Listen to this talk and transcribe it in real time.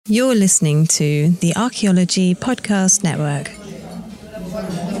You're listening to the Archaeology Podcast Network.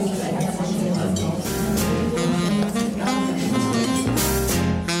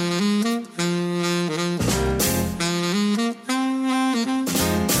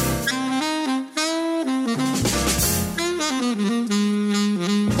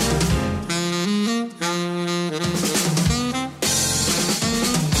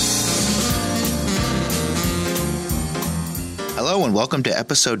 Welcome to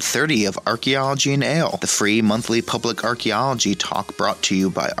episode 30 of Archaeology and Ale, the free monthly public archaeology talk brought to you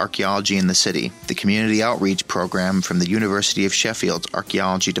by Archaeology in the City, the community outreach program from the University of Sheffield's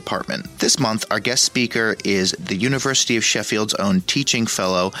Archaeology Department. This month, our guest speaker is the University of Sheffield's own teaching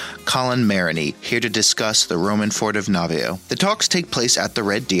fellow, Colin Merrony, here to discuss the Roman fort of Navio. The talks take place at the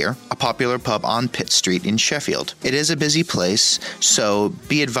Red Deer, a popular pub on Pitt Street in Sheffield. It is a busy place, so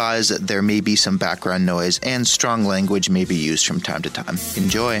be advised that there may be some background noise and strong language may be used from time to time.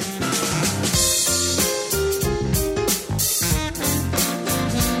 Enjoy.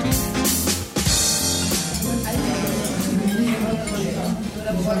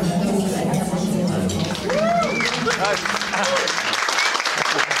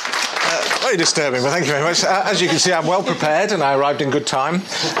 Very disturbing, but thank you very much. As you can see, I'm well prepared and I arrived in good time.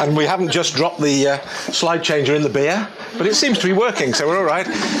 And we haven't just dropped the slide changer in the beer, but it seems to be working, so we're all right.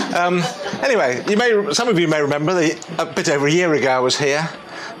 Anyway, some of you may remember a bit over a year ago I was here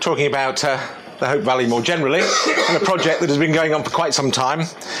talking about the Hope Valley more generally, and a project that has been going on for quite some time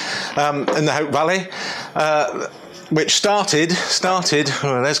in the Hope Valley, which started,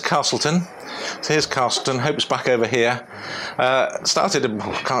 there's Castleton. So here's Castleton, Hope's back over here. Started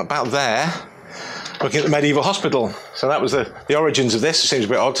about there, looking at the medieval hospital. So that was the origins of this. It seems a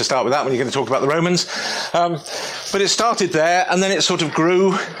bit odd to start with that when you're going to talk about the Romans. But it started there, and then it sort of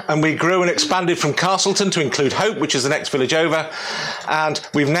grew, and we grew and expanded from Castleton to include Hope, which is the next village over. And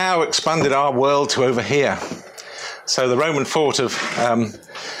we've now expanded our world to over here. So the Roman fort of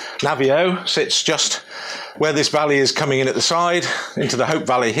Navio sits just where this valley is coming in at the side, into the Hope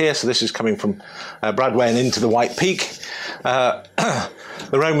Valley here. So this is coming from Bradway and into the White Peak.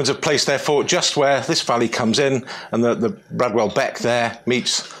 The Romans have placed their fort just where this valley comes in, and the Bradwell Beck there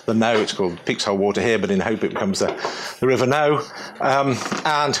meets the Noe. It's called Peak's Hole Water here, but in Hope it becomes the River Noe,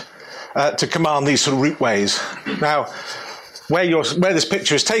 and to command these sort of routeways. Now, where this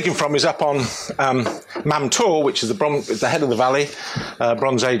picture is taken from is up on Mam Tor, which is the head of the valley,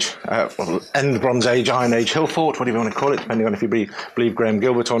 Bronze Age, end Bronze Age, Iron Age hill fort, whatever you want to call it, depending on if you believe Graham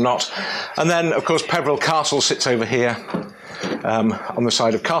Gilbert or not. And then, of course, Peveril Castle sits over here on the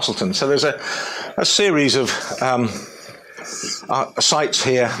side of Castleton. So there's a series of sites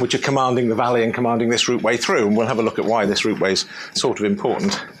here which are commanding the valley and commanding this routeway through, and we'll have a look at why this routeway is sort of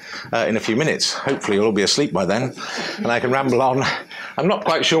important in a few minutes. Hopefully you'll all be asleep by then and I can ramble on. I'm not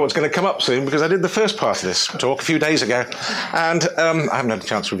quite sure what's going to come up soon because I did the first part of this talk a few days ago, and I haven't had a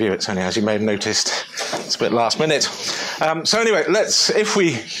chance to review it, so as you may have noticed, it's a bit last minute. So anyway, if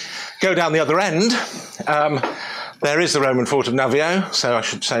we go down the other end, there is the Roman fort of Navio. So I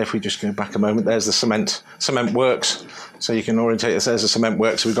should say, if we just go back a moment, there's the cement works. So you can orientate us. There's the cement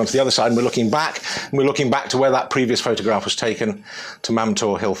works. So we've gone to the other side, and we're looking back. And we're looking back to where that previous photograph was taken, to Mam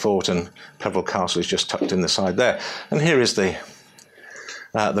Tor Hill Fort, and Peveril Castle is just tucked in the side there. And here is the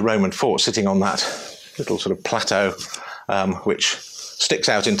Roman fort sitting on that little sort of plateau, which sticks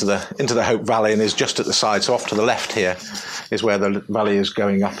out into the Hope Valley and is just at the side. So off to the left here is where the valley is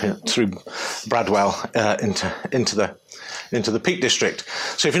going up through Bradwell into the Peak District.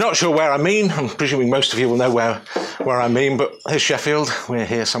 So if you're not sure where I mean, I'm presuming most of you will know where I mean, but here's Sheffield, we're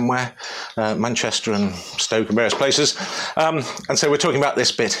here somewhere, Manchester and Stoke and various places. And so we're talking about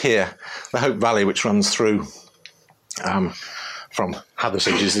this bit here, the Hope Valley, which runs through from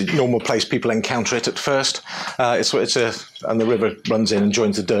Hathersage is the normal place people encounter it at first. And the river runs in and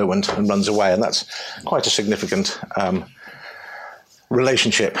joins the Derwent and runs away, and that's quite a significant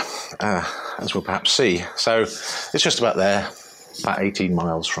relationship, as we'll perhaps see. So it's just about there, about 18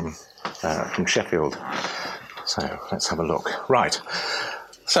 miles from Sheffield. So let's have a look. Right.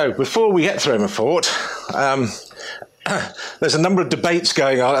 So before we get to Roman Fort, there's a number of debates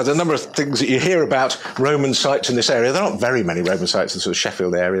going on. There's a number of things that you hear about Roman sites in this area. There aren't very many Roman sites in the sort of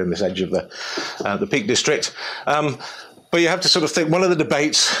Sheffield area and this edge of the Peak District. But you have to sort of think, one of the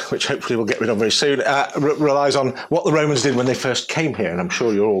debates, which hopefully we'll get rid of very soon, relies on what the Romans did when they first came here. And I'm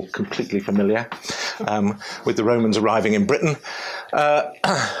sure you're all completely familiar with the Romans arriving in Britain.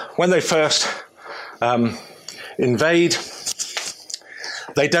 When they first invade,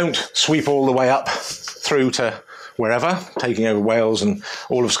 they don't sweep all the way up through to wherever, taking over Wales and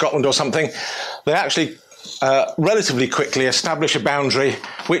all of Scotland or something. They actually relatively quickly establish a boundary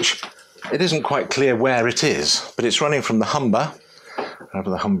which it isn't quite clear where it is, but it's running from the Humber, wherever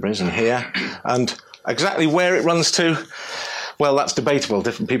the Humber is, in here, and exactly where it runs to, well, that's debatable.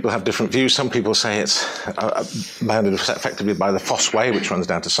 Different people have different views. Some people say it's bounded effectively by the Fosse Way, which runs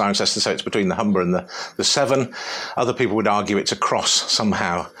down to Cirencester, so it's between the Humber and the Severn. Other people would argue it's across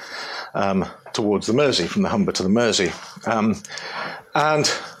somehow towards the Mersey, from the Humber to the Mersey.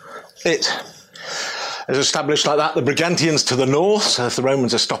 And it is established like that. The Brigantians to the north, so if the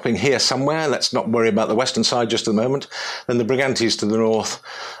Romans are stopping here somewhere, let's not worry about the western side just at the moment, then the Brigantes to the north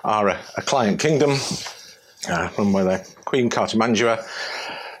are a client kingdom, run by their queen, Cartimandua.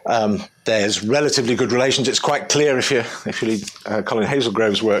 There's relatively good relations. It's quite clear if you read Colin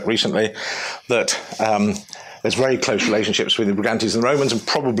Hazelgrove's work recently that there's very close relationships with the Brigantes and the Romans, and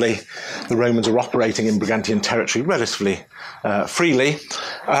probably the Romans are operating in Brigantian territory relatively freely.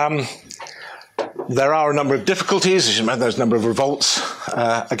 There are a number of difficulties. As you remember, there's a number of revolts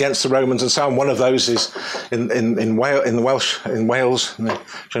against the Romans and so on. One of those is in Wales, in the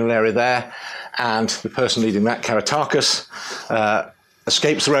general area there, and the person leading that, Caratacus,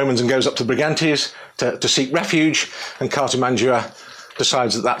 escapes the Romans and goes up to the Brigantes to seek refuge, and Cartimandua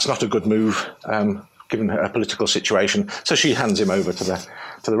decides that that's not a good move, given her political situation, so she hands him over to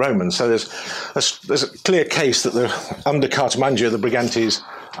the Romans. So there's a clear case that under Cartimandua, the Brigantes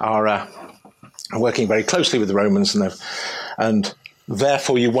are working very closely with the Romans, and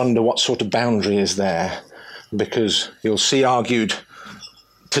therefore you wonder what sort of boundary is there, because you'll see argued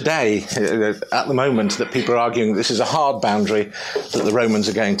today, at the moment, that people are arguing this is a hard boundary, that the Romans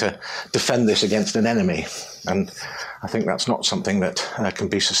are going to defend this against an enemy. And I think that's not something that can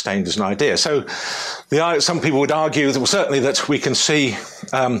be sustained as an idea. So some people would argue that, well, certainly that we can see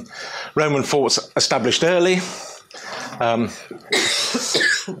Roman forts established early,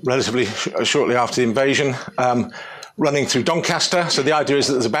 relatively shortly after the invasion, running through Doncaster. So the idea is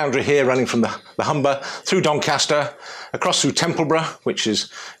that there's a boundary here running from the Humber through Doncaster, across through Templeborough, which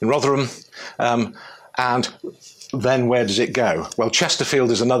is in Rotherham, and then where does it go? Well,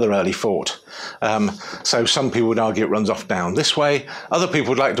 Chesterfield is another early fort. So some people would argue it runs off down this way. Other people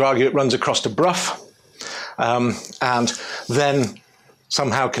would like to argue it runs across to Brough, and then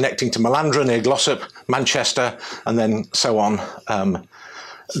somehow connecting to Melandra near Glossop, Manchester, and then so on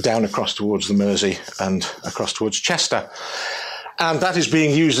down across towards the Mersey and across towards Chester. And that is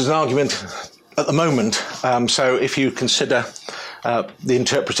being used as an argument at the moment. So if you consider the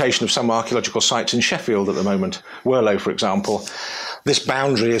interpretation of some archaeological sites in Sheffield at the moment, Worlow, for example, this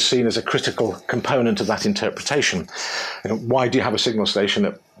boundary is seen as a critical component of that interpretation. Why do you have a signal station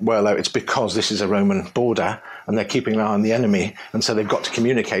at Worlow? It's because this is a Roman border and they're keeping an eye on the enemy, and so they've got to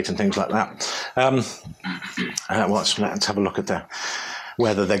communicate and things like that. Well, let's have a look at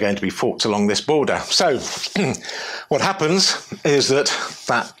whether they're going to be forts along this border. So what happens is that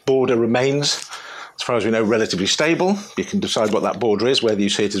border remains, as far as we know, relatively stable. You can decide what that border is, whether you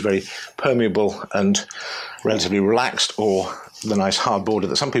see it as very permeable and relatively relaxed, or the nice hard border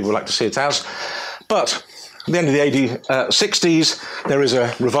that some people like to see it as. But at the end of the AD 60s, there is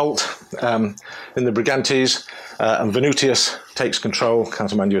a revolt in the Brigantes, and Venutius takes control,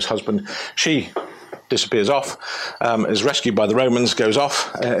 Cartimandua's husband. She disappears off, is rescued by the Romans, goes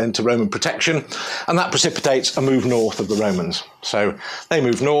off into Roman protection, and that precipitates a move north of the Romans. So they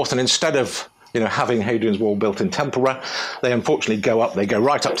move north, and instead of having Hadrian's Wall built in Templeborough, they unfortunately go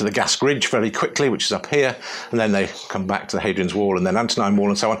right up to the Gask Ridge very quickly, which is up here, and then they come back to the Hadrian's Wall and then Antonine Wall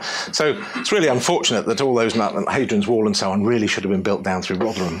and so on. So it's really unfortunate that all those Hadrian's Wall and so on really should have been built down through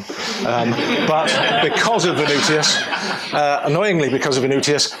Rotherham. But because of Venutius, annoyingly because of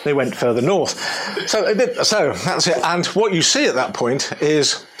Venutius, they went further north. So that's it. And what you see at that point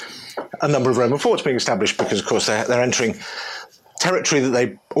is a number of Roman forts being established, because of course they're entering territory that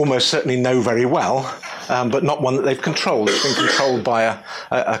they almost certainly know very well, but not one that they've controlled. It's been controlled by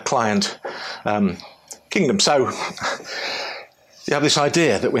a client kingdom. So you have this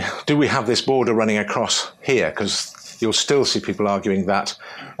idea that do we have this border running across here? Because you'll still see people arguing that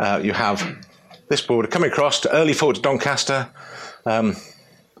you have this border coming across to early Fort Doncaster,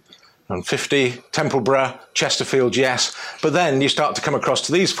 and 50, Templeborough, Chesterfield, yes. But then you start to come across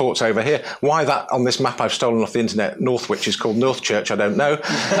to these forts over here. Why that on this map I've stolen off the internet, Northwich is called Northchurch, I don't know.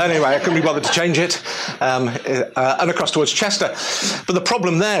 Anyway, I couldn't be bothered to change it. And across towards Chester. But the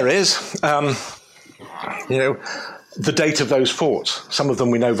problem there is, the date of those forts. Some of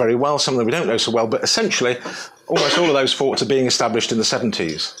them we know very well, some of them we don't know so well, but essentially almost all of those forts are being established in the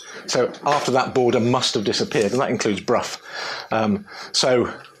 70s. So after that border must have disappeared, and that includes Brough.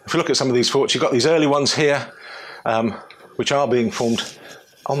 So if you look at some of these forts, you've got these early ones here, which are being formed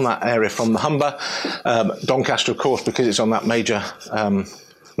on that area from the Humber. Doncaster, of course, because it's on that major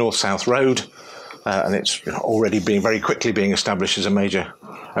north-south road, and it's already very quickly being established as a major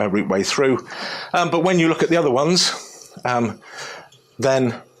routeway through. But when you look at the other ones,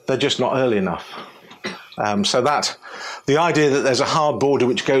 then they're just not early enough. So that the idea that there's a hard border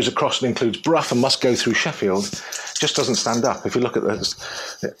which goes across and includes Brough and must go through Sheffield just doesn't stand up. If you look at this,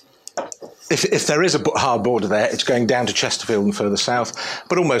 if there is a hard border there, it's going down to Chesterfield and further south.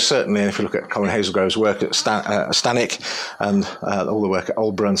 But almost certainly, and if you look at Colin Hazelgrove's work at Stanwick and all the work at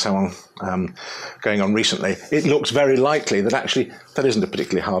Aldborough and so on going on recently, it looks very likely that actually that isn't a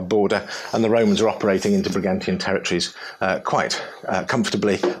particularly hard border, and the Romans are operating into Brigantian territories quite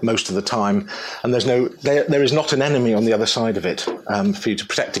comfortably most of the time, and there is not an enemy on the other side of it for you to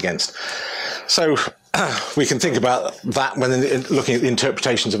protect against. So we can think about that when looking at the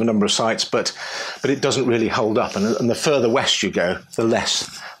interpretations of a number of sites, but it doesn't really hold up. And the further west you go, the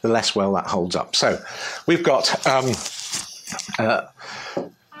less well that holds up. So we've got a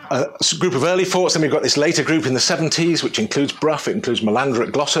group of early forts, then we've got this later group in the 70s, which includes Brough, it includes Melander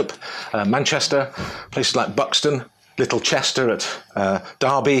at Glossop, Manchester, places like Buxton, Little Chester at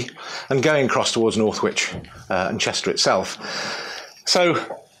Derby, and going across towards Northwich and Chester itself.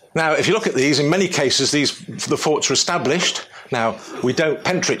 So now, if you look at these, in many cases, the forts are established. Now,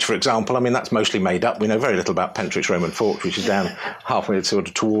 Pentridge, for example, I mean, that's mostly made up. We know very little about Pentridge Roman Fort, which is down halfway sort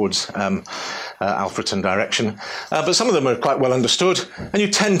of towards Alfreton direction. But some of them are quite well understood. And you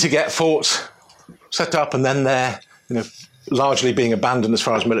tend to get forts set up and then they're largely being abandoned as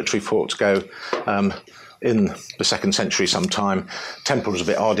far as military forts go in the 2nd century sometime. Temple's a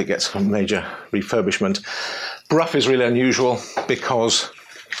bit odd, it gets a major refurbishment. Brough is really unusual because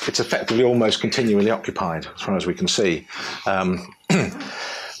it's effectively almost continually occupied, as far as we can see.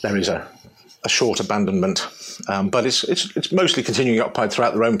 There is a short abandonment, but it's mostly continuing occupied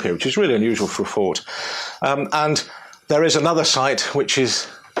throughout the Roman period, which is really unusual for a fort. And there is another site which is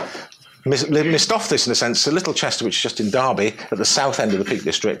missed off this in a sense, a Little Chester, which is just in Derby, at the south end of the Peak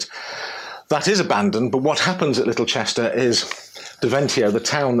District. That is abandoned, but what happens at Little Chester is Deventio, the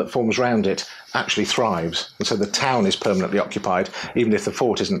town that forms around it, actually thrives. And so the town is permanently occupied, even if the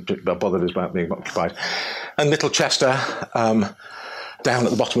fort isn't bothered about being occupied. And Little Chester, down at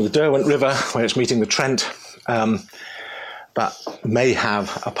the bottom of the Derwent River, where it's meeting the Trent, that may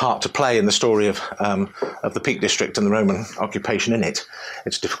have a part to play in the story of the Peak District and the Roman occupation in it.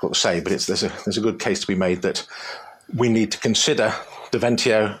 It's difficult to say, but there's a good case to be made that we need to consider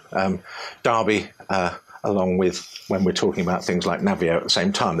Deventio, Derby, along with when we're talking about things like Navio at the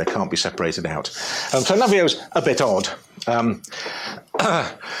same time. They can't be separated out. So Navio's a bit odd.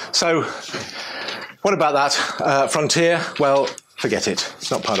 So what about that frontier? Well, forget it.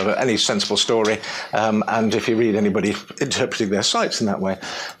 It's not part of any sensible story. And if you read anybody interpreting their sites in that way,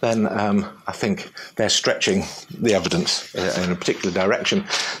 then I think they're stretching the evidence in a particular direction.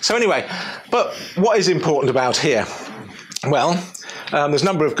 So anyway, but what is important about here? Well, there's a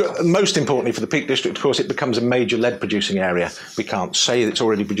number of, most importantly for the Peak District, of course, it becomes a major lead-producing area. We can't say it's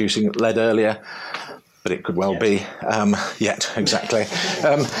already producing lead earlier, but it could well be yet, exactly.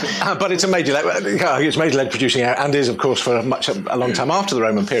 But it's a major lead-producing area, and is, of course, for a long time after the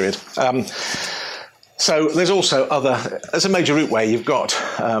Roman period. So there's also as a major routeway, you've got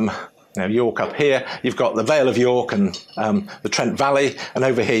York up here, you've got the Vale of York and the Trent Valley, and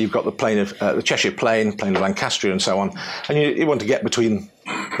over here you've got the plain of the Cheshire Plain of Lancastria and so on, and you want to get between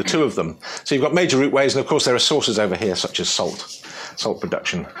the two of them. So you've got major routeways, and of course there are sources over here such as salt. Salt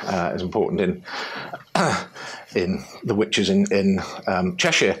production is important in the Witches in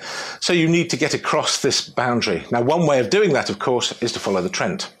Cheshire. So you need to get across this boundary. Now, one way of doing that, of course, is to follow the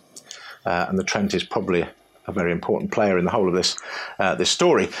Trent, and the Trent is probably a very important player in the whole of this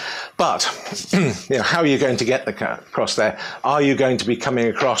story. But how are you going to get across there? Are you going to be coming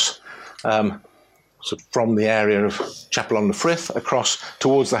across from the area of Chapel on the Frith across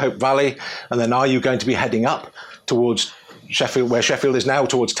towards the Hope Valley, and then are you going to be heading up towards Sheffield, where Sheffield is now,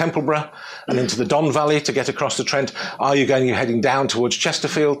 towards Templeborough and into the Don Valley to get across the Trent? Are you heading down towards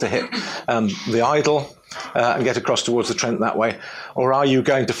Chesterfield to hit the Idle and get across towards the Trent that way? Or are you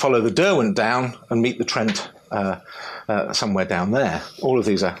going to follow the Derwent down and meet the Trent somewhere down there? All of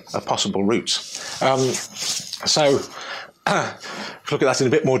these are possible routes. So if you look at that in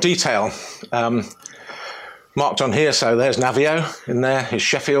a bit more detail, marked on here, so there's Navio in there, is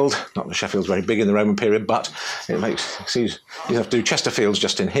Sheffield. Not that Sheffield's very big in the Roman period, but you have to do Chesterfield's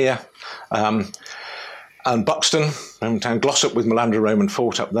just in here. And Buxton, Roman town, Glossop with Melander Roman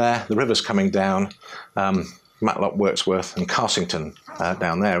fort up there, the rivers coming down, Matlock, Wirksworth and Carsington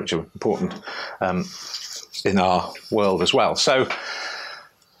down there, which are important in our world as well. So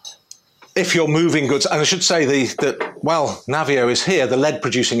if you're moving goods, and I should say that while Navio is here, the lead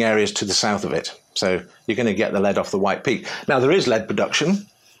producing area is to the south of it. So you're going to get the lead off the White Peak. Now, there is lead production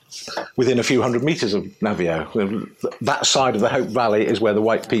within a few hundred metres of Navio. That side of the Hope Valley is where the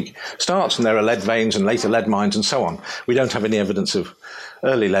White Peak starts, and there are lead veins and later lead mines and so on. We don't have any evidence of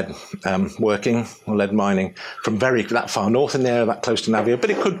early lead working or lead mining from that far north in the area, that close to Navio, but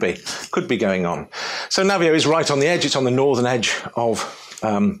it could be going on. So Navio is right on the edge. It's on the northern edge of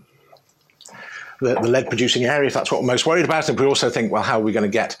the lead producing area, if that's what we're most worried about. And we also think, well, how are we going to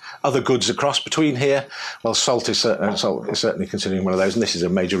get other goods across between here? Well, salt is certainly considering one of those, and this is a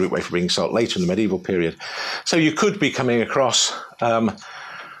major routeway for bringing salt later in the medieval period. So you could be coming across, I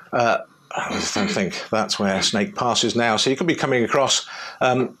don't think that's where Snake Pass is now. So you could be coming across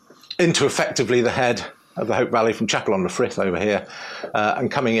into effectively the head of the Hope Valley from Chapel on the Frith over here, and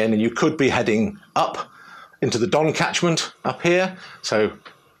coming in, and you could be heading up into the Don catchment up here, so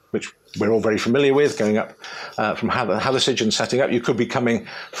which we're all very familiar with, going up from Hathersage and setting up. You could be coming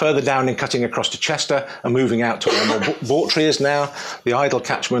further down and cutting across to Chester and moving out to where more Bawtry is now, the Idle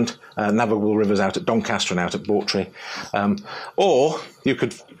catchment, navigable rivers out at Doncaster and out at Bawtry. Or you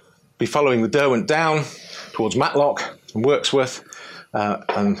could be following the Derwent down towards Matlock and Wirksworth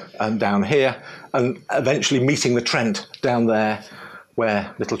and down here, and eventually meeting the Trent down there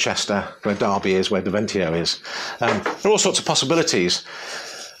where Little Chester, where Derby is, where Deventio is. There are all sorts of possibilities.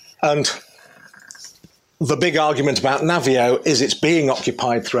 And the big argument about Navio is it's being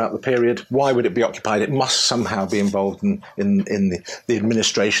occupied throughout the period. Why would it be occupied? It must somehow be involved in the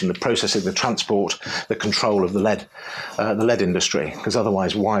administration, the processing, the transport, the control of the lead industry. Because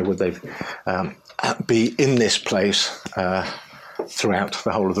otherwise, why would they be in this place throughout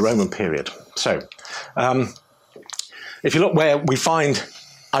the whole of the Roman period? So, if you look where we find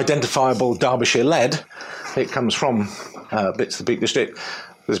identifiable Derbyshire lead, it comes from bits of the Peak District.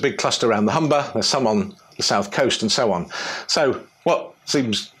 There's a big cluster around the Humber, there's some on the south coast and so on. So what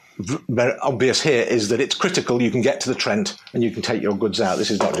seems very obvious here is that it's critical you can get to the Trent and you can take your goods out.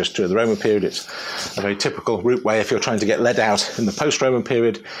 This is not just true of the Roman period, it's a very typical routeway. If you're trying to get lead out in the post-Roman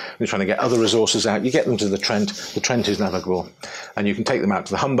period, and you're trying to get other resources out, you get them to the Trent is navigable, and you can take them out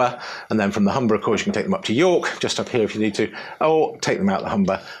to the Humber, and then from the Humber, of course, you can take them up to York, just up here if you need to, or take them out the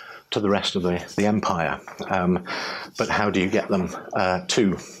Humber to the rest of the empire. But how do you get them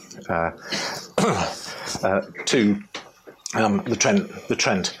to the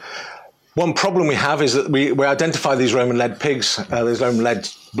Trent? One problem we have is that we identify these Roman lead pigs, these Roman lead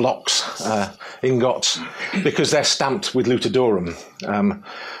blocks, ingots, because they're stamped with Lutedorum.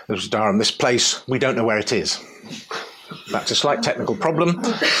 Lutedorum, this place, we don't know where it is. That's a slight technical problem.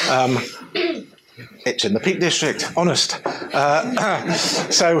 It's in the Peak District, honest.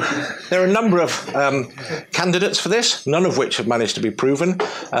 So there are a number of candidates for this, none of which have managed to be proven.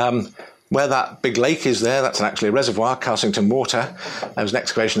 Where that big lake is there, that's actually a reservoir, Carsington Water. There was an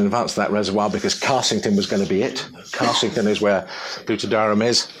excavation in advance of that reservoir because Carsington was going to be it. Carsington is where Lutedorum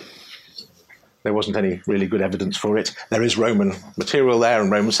is. There wasn't any really good evidence for it. There is Roman material there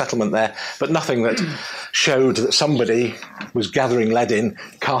and Roman settlement there, but nothing that showed that somebody was gathering lead in,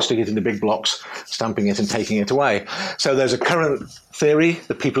 casting it into big blocks, stamping it and taking it away. So there's a current theory.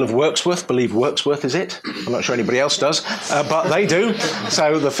 The people of Wirksworth believe Wirksworth is it. I'm not sure anybody else does, but they do.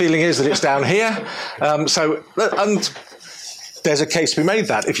 So the feeling is that it's down here. And there's a case to be made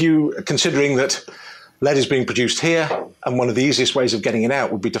that if you, considering that lead is being produced here, and one of the easiest ways of getting it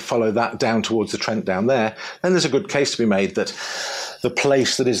out would be to follow that down towards the Trent down there, then there's a good case to be made that the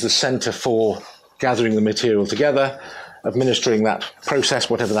place that is the centre for gathering the material together, administering that process,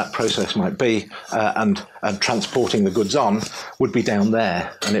 whatever that process might be, and transporting the goods on, would be down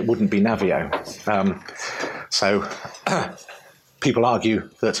there, and it wouldn't be Navio. So people argue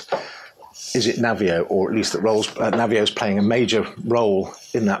that is it Navio, or at least that Navio is playing a major role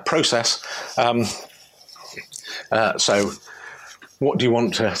in that process. So what do you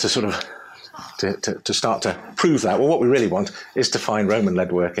want to sort of to start to prove that? Well, what we really want is to find Roman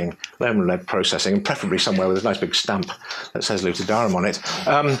lead working, Roman lead processing, and preferably somewhere with a nice big stamp that says Lutedorum on it.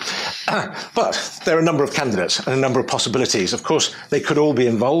 But there are a number of candidates and a number of possibilities. Of course, they could all be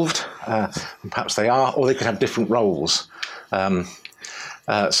involved, and perhaps they are, or they could have different roles. So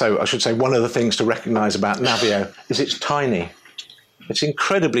I should say one of the things to recognise about Navio is it's tiny. It's an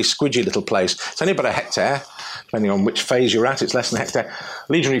incredibly squidgy little place. It's only about a hectare, depending on which phase you're at. It's less than a hectare.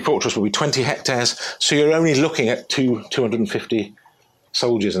 Legionary Fortress will be 20 hectares, so you're only looking at 250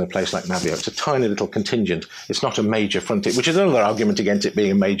 soldiers in a place like Navio. It's a tiny little contingent. It's not a major frontier, which is another argument against it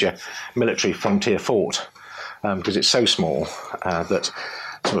being a major military frontier fort, because it's so small that,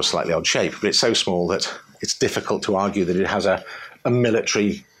 sort of slightly odd shape, but it's so small that it's difficult to argue that it has a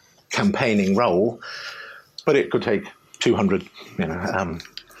military campaigning role, but it could take 200,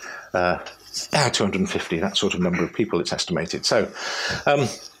 250, that sort of number of people, it's estimated. So,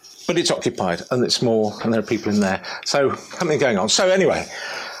 but it's occupied and it's small and there are people in there. So something going on. So anyway,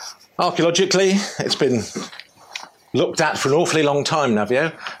 archaeologically, it's been looked at for an awfully long time,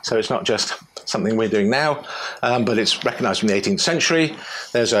 Navio. So it's not just something we're doing now, but it's recognised from the 18th century.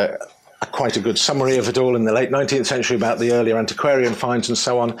 There's quite a good summary of it all in the late 19th century about the earlier antiquarian finds and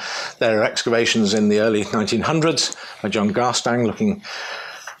so on. There are excavations in the early 1900s by John Garstang looking.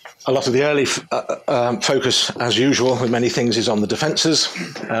 A lot of the early focus, as usual, with many things, is on the defences.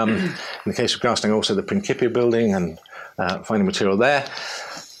 In the case of Garstang, also the Principia building and finding material there.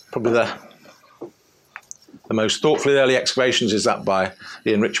 Probably the most thoughtfully early excavations is that by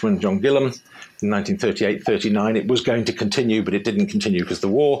Ian Richmond and John Gillam in 1938-39. It was going to continue, but it didn't continue because of the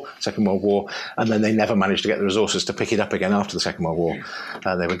war, Second World War, and then they never managed to get the resources to pick it up again after the Second World War.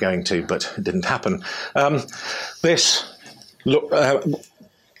 They were going to, but it didn't happen. This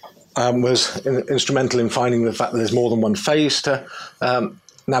was instrumental in finding the fact that there's more than one phase to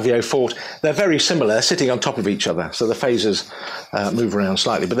Navio Fort. They're very similar, sitting on top of each other, so the phases move around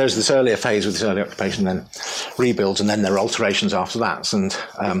slightly. But there's this earlier phase with this early occupation, then rebuilds, and then there are alterations after that. And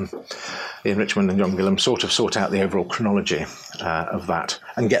Ian Richmond and John Gillam sort of sort out the overall chronology of that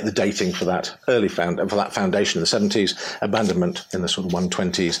and get the dating for that for that foundation in the 70s, abandonment in the sort of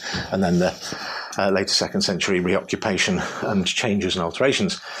 120s, and then the later second century reoccupation and changes and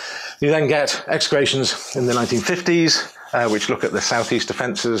alterations. You then get excavations in the 1950s, which look at the southeast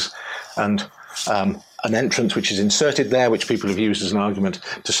defences and an entrance which is inserted there, which people have used as an argument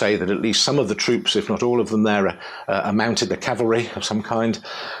to say that at least some of the troops, if not all of them there, are mounted, the cavalry of some kind,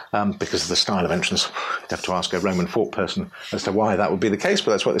 because of the style of entrance. You'd have to ask a Roman fort person as to why that would be the case, but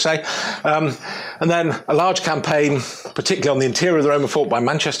that's what they say. And then a large campaign, particularly on the interior of the Roman fort by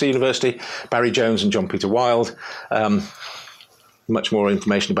Manchester University, Barry Jones and John Peter Wilde. Much more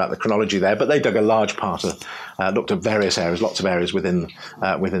information about the chronology there, but they dug a large part of, looked at various areas, lots of areas within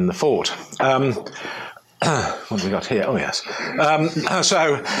the fort. What have we got here? Oh, yes.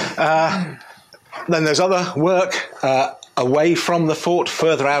 Then there's other work away from the fort,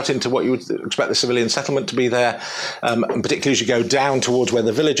 further out into what you would expect the civilian settlement to be there, and particularly as you go down towards where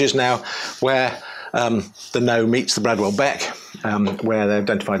the village is now, where the Know meets the Bradwell Beck, where they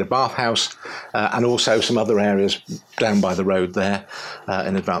identified a bathhouse, and also some other areas down by the road there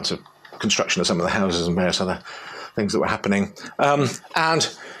in advance of construction of some of the houses and various other things that were happening. And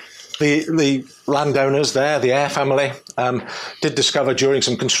the landowners there, the Eyre family, did discover during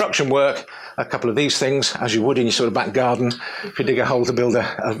some construction work a couple of these things, as you would in your sort of back garden. If you dig a hole to build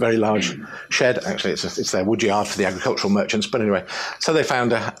a very large shed, actually it's their wood yard for the agricultural merchants, but anyway, so they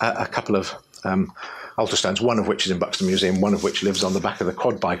found a couple of altar stones, one of which is in Buxton Museum, one of which lives on the back of the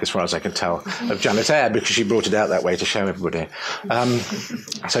quad bike, as far as I can tell, of Janet Eyre, because she brought it out that way to show everybody.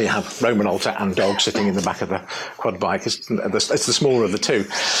 So you have Roman altar and dog sitting in the back of the quad bike. It's the smaller of the two.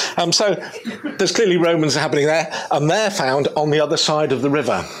 So there's clearly Romans happening there, and they're found on the other side of the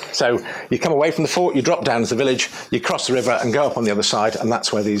river. So you come away from the fort, you drop down to the village, you cross the river and go up on the other side, and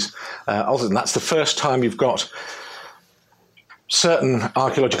that's where these altars, and that's the first time you've got certain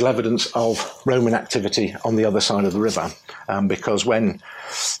archaeological evidence of Roman activity on the other side of the river, because when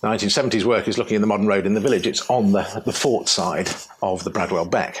the 1970s work is looking at the modern road in the village, it's on the fort side of the Bradwell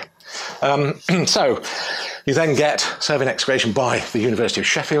Beck. So you then get survey and excavation by the University of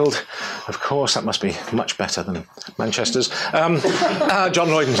Sheffield. Of course, that must be much better than Manchester's. John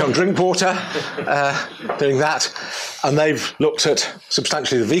Lloyd and John Drinkwater doing that, and they've looked at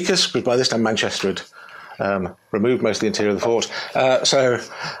substantially the vicus, because by this time Manchester had removed most of the interior of the fort. And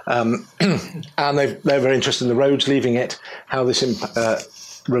they're very interested in the roads leaving it, how this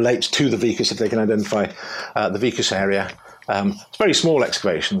relates to the vicus, if they can identify the vicus area. It's very small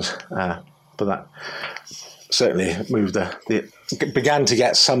excavations, but that certainly moved began to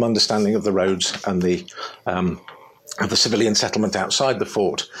get some understanding of the roads and of the civilian settlement outside the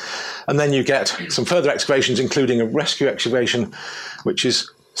fort. And then you get some further excavations, including a rescue excavation, which is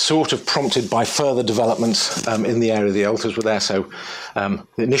sort of prompted by further developments in the area the altars were there. So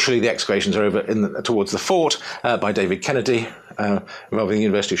initially the excavations are over towards the fort by David Kennedy, involving the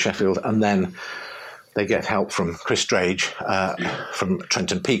University of Sheffield, and then they get help from Chris Drage from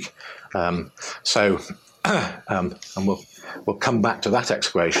Trenton Peak. And we'll come back to that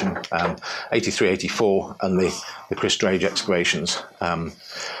excavation, 83, 84, and the Chris Drage excavations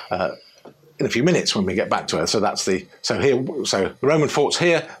in a few minutes when we get back to it. So the Roman fort's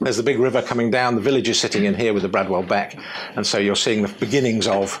here. There's the big river coming down. The village is sitting in here with the Bradwell Beck, and so you're seeing the beginnings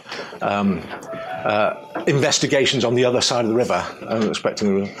of investigations on the other side of the river. I'm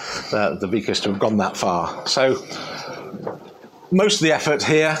expecting the Vicus to have gone that far. So most of the effort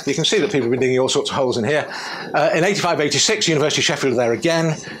here, you can see that people have been digging all sorts of holes in here. In 85-86, University of Sheffield there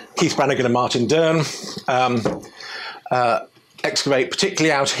again. Keith Brannigan and Martin Dern excavate,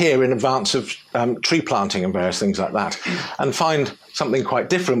 particularly out here in advance of tree planting and various things like that, and find something quite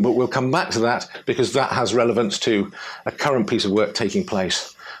different, but we'll come back to that because that has relevance to a current piece of work taking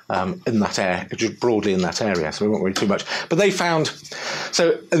place in that area, just broadly in that area, so we won't worry too much. But they found,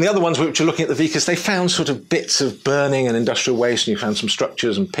 so in the other ones which are looking at the Vicus, they found sort of bits of burning and industrial waste, and you found some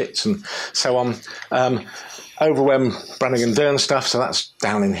structures and pits and so on. Over when Brannigan Dern stuff, so that's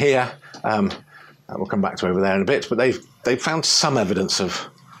down in here. We'll come back to over there in a bit, but they found some evidence of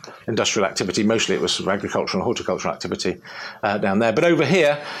industrial activity. Mostly it was sort of agricultural and horticultural activity down there. But over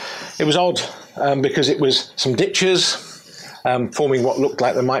here, it was odd because it was some ditches forming what looked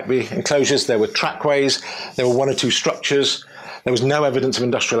like there might be enclosures. There were trackways. There were one or two structures. There was no evidence of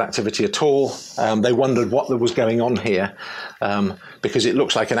industrial activity at all. They wondered what was going on here because it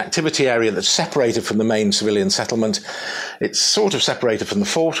looks like an activity area that's separated from the main civilian settlement. It's sort of separated from the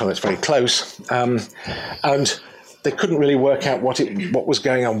fort, although it's very close. And they couldn't really work out what was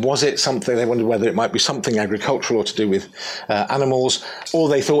going on. Was it something, they wondered whether it might be something agricultural or to do with animals, or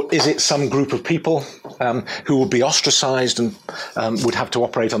they thought, is it some group of people who would be ostracised and would have to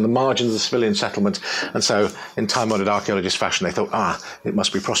operate on the margins of the civilian settlement? And so, in time-honoured archaeologist fashion, they thought, it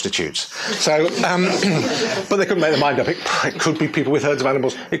must be prostitutes. So, but they couldn't make their mind up. It could be people with herds of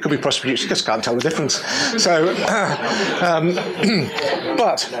animals. It could be prostitutes. You just can't tell the difference. So,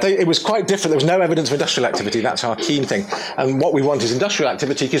 but it was quite different. There was no evidence of industrial activity. That's our keen thing. And what we want is industrial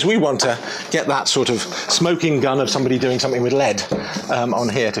activity, because we want to get that sort of smoking gun of somebody doing something with lead on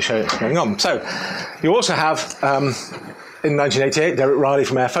here to show what's going on. So you also have, in 1988, Derek Riley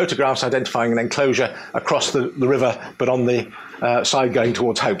from Air Photographs identifying an enclosure across the river, but on the side going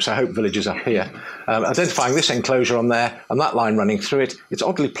towards Hope, so Hope Village is up here. Identifying this enclosure on there and that line running through it. It's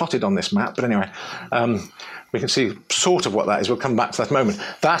oddly plotted on this map, but anyway, we can see sort of what that is. We'll come back to that moment.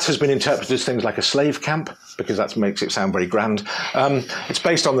 That has been interpreted as things like a slave camp, because that makes it sound very grand. It's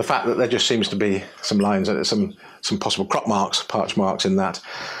based on the fact that there just seems to be some lines, some possible crop marks, parch marks in that.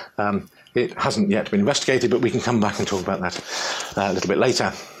 It hasn't yet been investigated, but we can come back and talk about that a little bit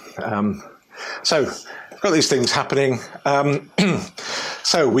later. So we've got these things happening.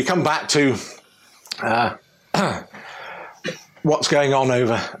 So we come back to what's going on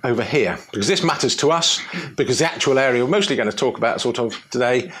over here, because this matters to us, because the actual area we're mostly going to talk about sort of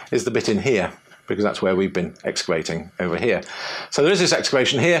today is the bit in here, because that's where we've been excavating over here. So there is this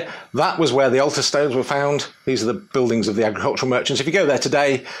excavation here. That was where the altar stones were found. These are the buildings of the agricultural merchants. If you go there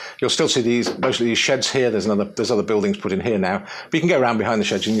today, you'll still see mostly these sheds here. There's other buildings put in here now. But you can go around behind the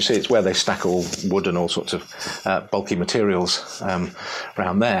sheds and you see it's where they stack all wood and all sorts of bulky materials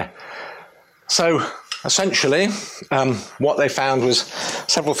around there. So essentially, what they found was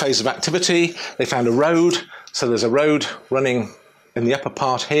several phases of activity. They found a road. So there's a road running in the upper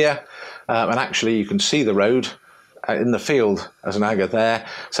part here. And actually, you can see the road in the field as an agger there.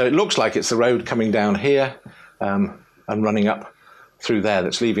 So it looks like it's the road coming down here and running up through there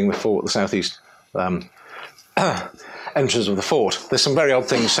that's leaving the fort, the southeast entrance of the fort. There's some very odd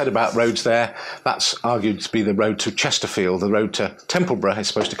things said about roads there. That's argued to be the road to Chesterfield. The road to Templeborough is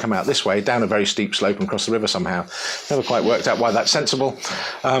supposed to come out this way, down a very steep slope and cross the river somehow. Never quite worked out why that's sensible.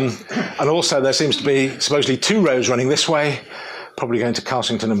 And also there seems to be supposedly two roads running this way, probably going to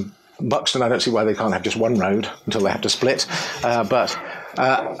Carsington and Buxton. I don't see why they can't have just one road until they have to split. And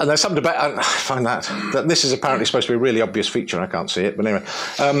there's some debate, I find that this is apparently supposed to be a really obvious feature. I can't see it, but anyway.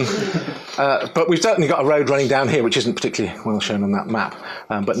 But we've certainly got a road running down here, which isn't particularly well shown on that map.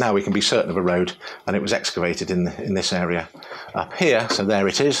 But now we can be certain of a road, and it was excavated in this area up here. So there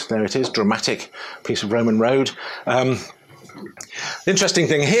it is, dramatic piece of Roman road. The interesting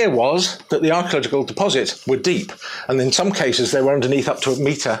thing here was that the archaeological deposits were deep, and in some cases they were underneath up to a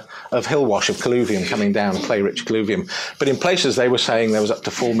metre of hill wash of colluvium coming down, clay-rich colluvium. But in places they were saying there was up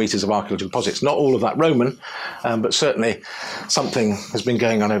to 4 metres of archaeological deposits. Not all of that Roman, but certainly something has been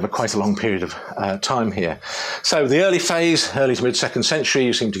going on over quite a long period of time here. So the early phase, early to mid-2nd century,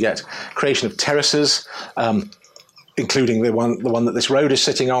 you seem to get creation of terraces, including the one that this road is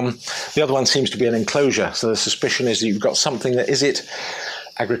sitting on. The other one seems to be an enclosure. So the suspicion is that you've got something that, is it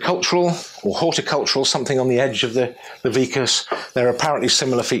agricultural or horticultural, something on the edge of the Vicus. There are apparently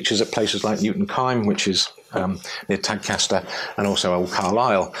similar features at places like Newton Kyme, which is near Tadcaster, and also Old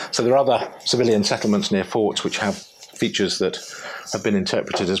Carlisle. So there are other civilian settlements near forts which have features that have been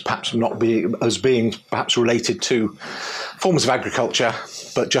interpreted as perhaps being perhaps related to forms of agriculture,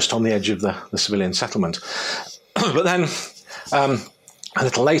 but just on the edge of the civilian settlement. But then a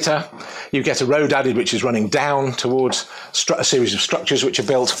little later, you get a road added which is running down towards a series of structures which are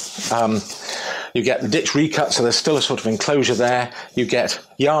built. You get the ditch recut, so there's still a sort of enclosure there. You get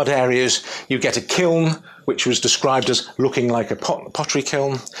yard areas. You get a kiln, which was described as looking like a pottery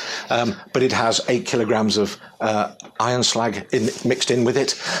kiln, but it has 8 kilograms of iron slag mixed in with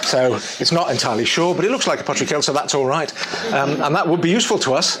it. So it's not entirely sure, but it looks like a pottery kiln, so that's all right. And that would be useful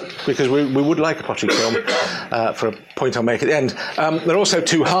to us, because we would like a pottery kiln, for a point I'll make at the end. There are also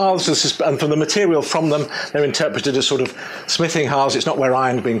 2 hearths, and for the material from them, they're interpreted as sort of smithing hearths. It's not where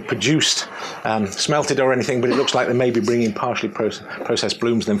iron's being produced, smelted or anything, but it looks like they may be bringing partially processed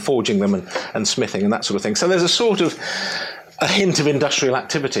blooms, then forging them and smithing and that sort of thing. So there's a sort of a hint of industrial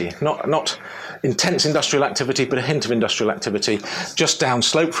activity, not intense industrial activity, but a hint of industrial activity just down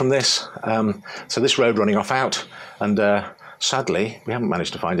slope from this. So this road running off out, and sadly, we haven't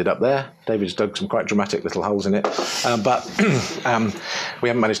managed to find it up there. David's dug some quite dramatic little holes in it, but we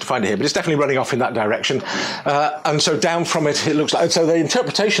haven't managed to find it here. But it's definitely running off in that direction. And so down from it, it looks like... So the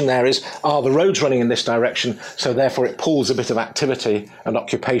interpretation there is, the road's running in this direction, so therefore it pulls a bit of activity and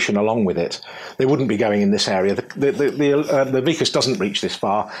occupation along with it. They wouldn't be going in this area. The Vicus doesn't reach this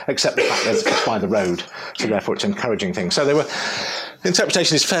far, except the fact that it's by the road, so therefore it's encouraging things. So the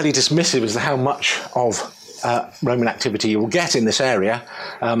interpretation is fairly dismissive as to how much of Roman activity you will get in this area,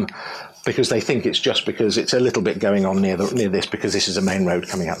 because they think it's just because it's a little bit going on near this, because this is a main road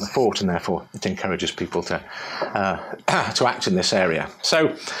coming out the fort, and therefore it encourages people to act in this area.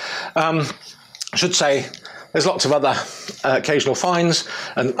 So I should say there's lots of other occasional finds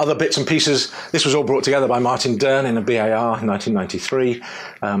and other bits and pieces. This was all brought together by Martin Dern in a BAR in 1993,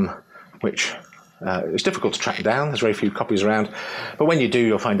 which it's difficult to track down. There's very few copies around, but when you do,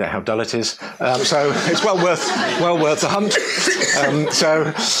 you'll find out how dull it is. So it's well worth a hunt. And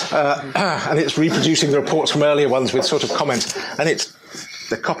it's reproducing the reports from earlier ones with sort of comments. And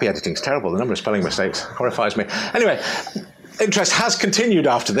the copy editing's terrible. The number of spelling mistakes horrifies me. Anyway. Interest has continued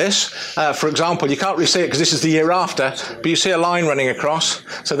after this. For example, you can't really see it because this is the year after, but you see a line running across.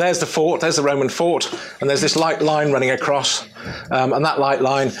 So there's the fort, there's the Roman fort, and there's this light line running across. And that light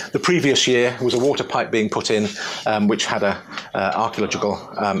line, the previous year, was a water pipe being put in, which had a archaeological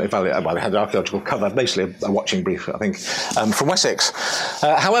it had an archaeological cover, basically a watching brief, I think, from Wessex.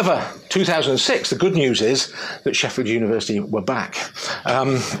 However, 2006, the good news is that Sheffield University were back.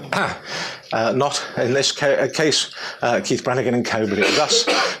 Not in this case, Keith Brannigan and co, but it was us.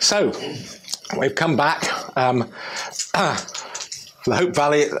 So we've come back. The Hope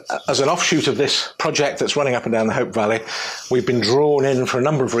Valley, as an offshoot of this project that's running up and down the Hope Valley, we've been drawn in for a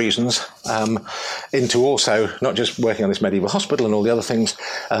number of reasons into also not just working on this medieval hospital and all the other things,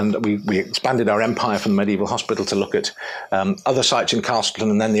 and we expanded our empire from the medieval hospital to look at other sites in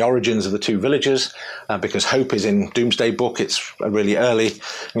Castleton and then the origins of the 2 villages, because Hope is in Domesday Book. It's a really early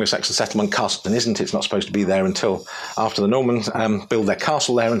Anglo-Saxon settlement. Castleton isn't. It's not supposed to be there until after the Normans build their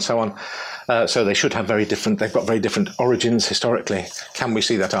castle there and so on. So they should have they've got very different origins historically. Can we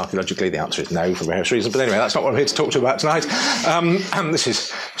see that archaeologically? The answer is no, for various reasons. But anyway, that's not what I'm here to talk to you about tonight. And this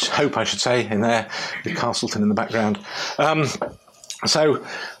is Hope, I should say, in there, with Castleton in the background. So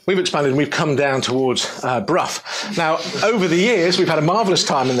we've expanded and we've come down towards Brough. Now, over the years, we've had a marvellous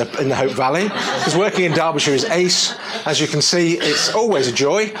time in the Hope Valley, because working in Derbyshire is ace. As you can see, it's always a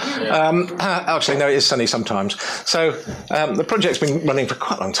joy. Actually, no, it is sunny sometimes. So the project's been running for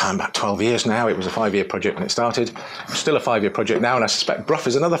quite a long time, about 12 years now. It was a 5-year project when it started. It's still a 5-year project now, and I suspect Brough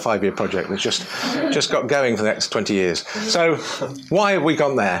is another 5-year project that's just got going for the next 20 years. So why have we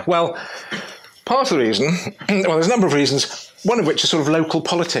gone there? Well, part of the reason, well, there's a number of reasons, one of which is sort of local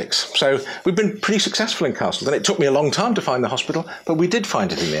politics. So we've been pretty successful in Castleton. It took me a long time to find the hospital, but we did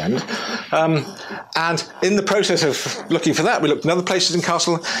find it in the end. And in the process of looking for that, we looked in other places in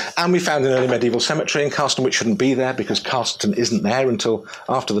Castleton, and we found an early medieval cemetery in Castleton, which shouldn't be there because Castleton isn't there until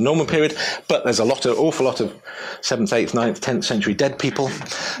after the Norman period. But there's awful lot of 7th, 8th, 9th, 10th century dead people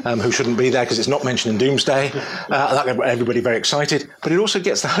who shouldn't be there because it's not mentioned in Domesday. That got everybody very excited. But it also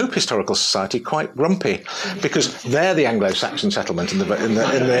gets the Hope Historical Society quite grumpy, because they're the Anglo-Saxon settlement in the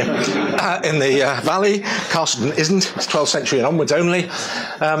valley. Castleton isn't. It's 12th century and onwards only.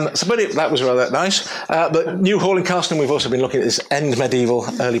 That was rather nice. But New Hall in Castleton, we've also been looking at this end medieval,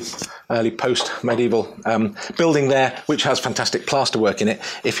 early post-medieval building there, which has fantastic plasterwork in it.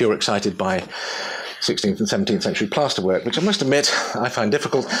 If you're excited by 16th and 17th century plaster work, which I must admit I find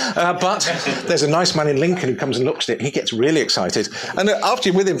difficult. But there's a nice man in Lincoln who comes and looks at it. He gets really excited. And after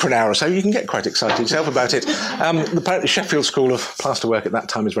you're with him for an hour or so, you can get quite excited yourself about it. Apparently Sheffield School of Plasterwork at that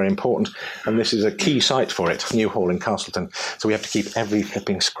time is very important, and this is a key site for it, New Hall in Castleton. So we have to keep every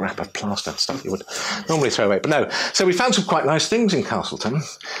flipping scrap of plaster, stuff you would normally throw away. But no, so we found some quite nice things in Castleton.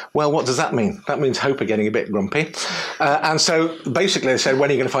 Well, what does that mean? That means Hope are getting a bit grumpy. And so basically they said, when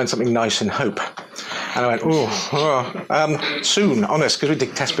are you going to find something nice in Hope? And I went, soon, honest, because we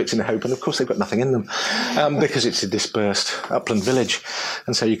dig test pits in Hope, and of course they've got nothing in them, because it's a dispersed upland village,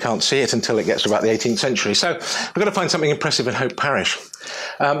 and so you can't see it until it gets to about the 18th century. So we've got to find something impressive in Hope Parish.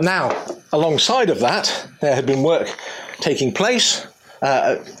 Now, alongside of that, there had been work taking place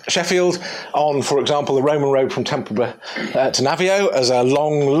at Sheffield on, for example, the Roman road from Templeborough to Navio as a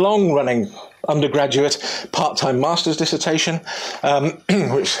long-running undergraduate part-time master's dissertation,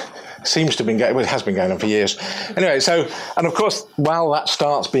 which seems to have been going, well, it has been going on for years. Anyway, so, and of course, while that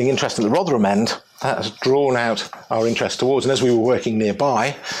starts being interested at the Rotherham end, that has drawn out our interest towards, and as we were working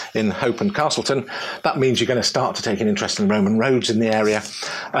nearby in Hope and Castleton, that means you're going to start to take an interest in Roman roads in the area.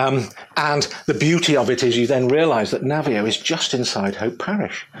 And the beauty of it is you then realise that Navio is just inside Hope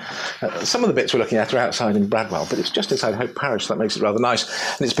Parish. Some of the bits we're looking at are outside in Bradwell, but it's just inside Hope Parish, so that makes it rather nice,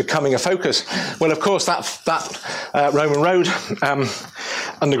 and it's becoming a focus. Well, of course, that Roman road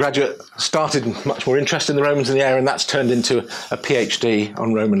undergraduate started much more interest in the Romans in the area, and that's turned into a PhD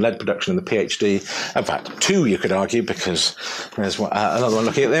on Roman lead production and the PhD. In fact, two, you could argue, because there's another one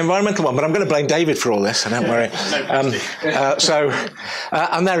looking at the environmental one, but I'm going to blame David for all this, so don't worry.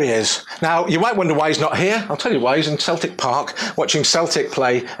 And there he is. Now, you might wonder why he's not here. I'll tell you why. He's in Celtic Park watching Celtic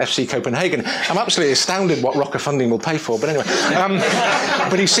play FC Copenhagen. I'm absolutely astounded what Rocker Funding will pay for, but anyway.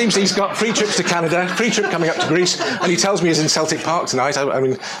 But he seems he's got free trips to Canada, free trip coming up to Greece, and he tells me he's in Celtic Park tonight. I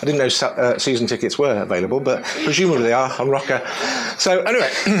mean, I didn't know season tickets were available, but presumably they are on Rocker. So anyway,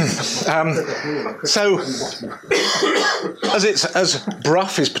 so as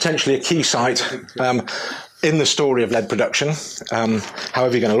Brough is potentially a key site in the story of lead production,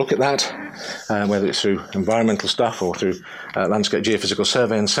 however you're going to look at that, whether it's through environmental stuff or through landscape geophysical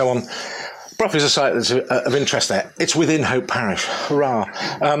survey and so on, Brough is a site that's of interest there. It's within Hope Parish, hurrah.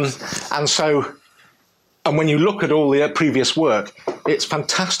 And when you look at all the previous work, it's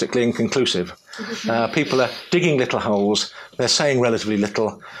fantastically inconclusive. People are digging little holes, they're saying relatively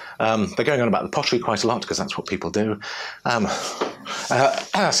little, they're going on about the pottery quite a lot because that's what people do. I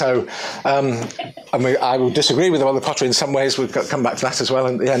will disagree with them on the pottery in some ways. We've got to come back to that as well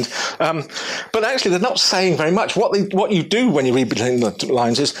in the end. But actually, they're not saying very much. What you do when you read between the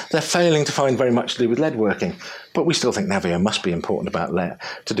lines is they're failing to find very much to do with lead working. But we still think Navio must be important about lead,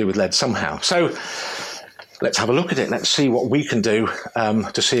 to do with lead somehow. So let's have a look at it. Let's see what we can do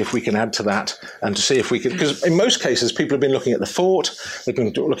to see if we can add to that, and to see if we can, because in most cases people have been looking at the fort, they've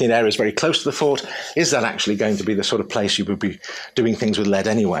been looking at areas very close to the fort. Is that actually going to be the sort of place you would be doing things with lead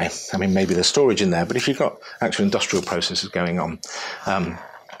anyway? I mean, maybe there's storage in there, but if you've got actual industrial processes going on,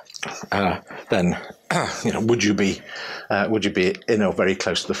 then would you be in or very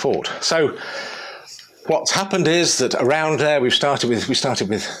close to the fort? So what's happened is that around there we started with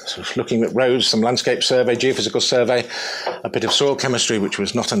sort of looking at roads, some landscape survey, geophysical survey, a bit of soil chemistry, which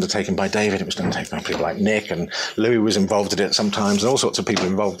was not undertaken by David. It was undertaken by people like Nick, and Louis was involved in it sometimes, and all sorts of people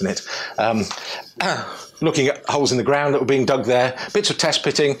involved in it. Looking at holes in the ground that were being dug there, bits of test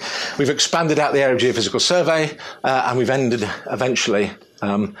pitting. We've expanded out the area of geophysical survey, and we've ended eventually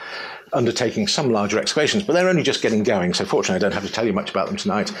undertaking some larger excavations, but they're only just getting going, so fortunately I don't have to tell you much about them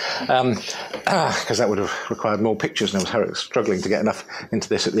tonight, because that would have required more pictures, and I was struggling to get enough into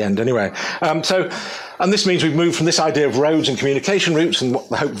this at the end anyway. And this means we've moved from this idea of roads and communication routes and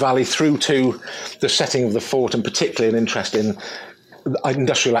the Hope Valley through to the setting of the fort, and particularly an interest in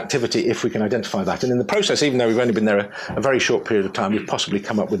industrial activity, if we can identify that. And in the process, even though we've only been there a very short period of time, we've possibly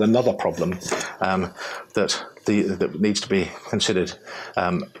come up with another problem that needs to be considered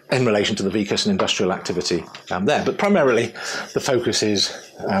in relation to the vicus and industrial activity there. But primarily, the focus is,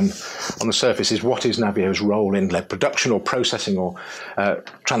 on the surface, is what is Navio's role in lead production or processing or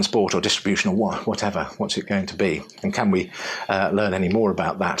transport or distribution or whatever. What's it going to be? And can we learn any more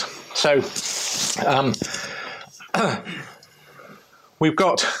about that? So, We've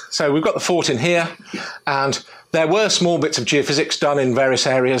got the fort in here, and there were small bits of geophysics done in various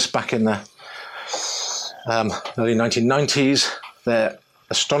areas back in the early 1990s. They're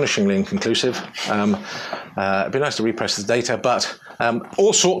astonishingly inconclusive. It'd be nice to repress the data, but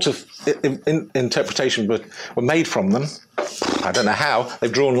all sorts of interpretations were made from them. I don't know how.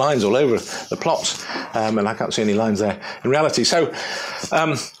 They've drawn lines all over the plots, and I can't see any lines there in reality. So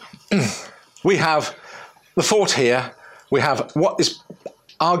we have the fort here. We have what is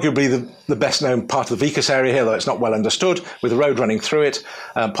arguably the best known part of the Vicus area here, though it's not well understood, with a road running through it,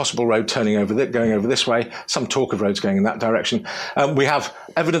 possible road turning over going over this way, some talk of roads going in that direction. We have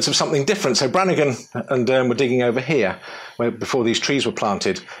evidence of something different. So Brannigan and Dern were digging over here, where before these trees were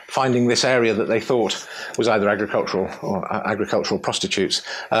planted, finding this area that they thought was either agricultural or agricultural prostitutes.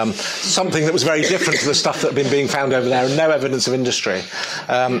 Something that was very different to the stuff that had been being found over there, and no evidence of industry.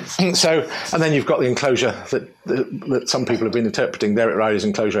 And then you've got the enclosure that some people have been interpreting Derek Riley's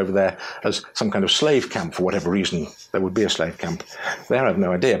enclosure over there as some kind of slave camp. For whatever reason there would be a slave camp there, I have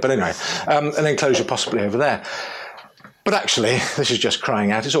no idea. But anyway, an enclosure possibly over there. But actually, this is just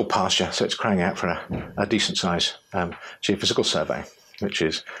crying out. It's all pasture, so it's crying out for a decent size geophysical survey, which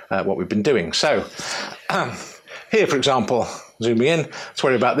is what we've been doing. So here, for example, zooming in, let's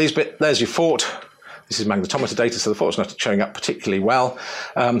worry about these bits. There's your fort. This is magnetometer data, so the fort's not showing up particularly well.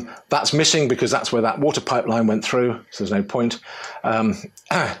 That's missing because that's where that water pipeline went through, so there's no point.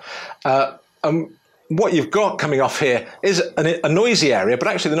 What you've got coming off here is a noisy area, but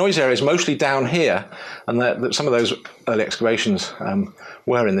actually the noisy area is mostly down here, and some of those early excavations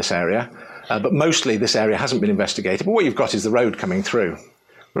were in this area, but mostly this area hasn't been investigated. But what you've got is the road coming through.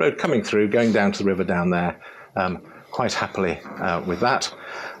 The road coming through, going down to the river down there, quite happily with that.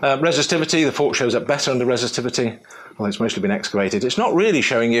 Resistivity, the fort shows up better under resistivity, although it's mostly been excavated. It's not really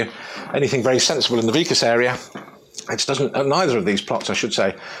showing you anything very sensible in the Vicus area. It doesn't, neither of these plots, I should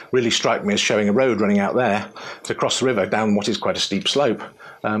say, really strike me as showing a road running out there to cross the river down what is quite a steep slope.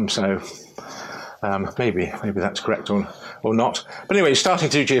 Maybe that's correct or not. But anyway, starting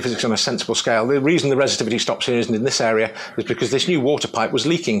to do geophysics on a sensible scale. The reason the resistivity stops here isn't in this area is because this new water pipe was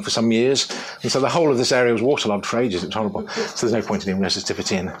leaking for some years, and so the whole of this area was waterlogged for ages. It's horrible. So there's no point in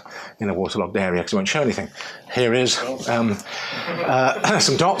resistivity in a waterlogged area because it won't show anything. Here is some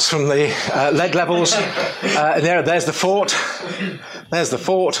dots from the lead levels. There's the fort. There's the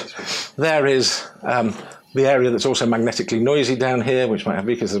fort. There is the area that's also magnetically noisy down here, which might have,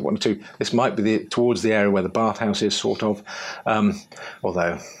 because there's one or two, this might be towards the area where the bathhouse is, sort of,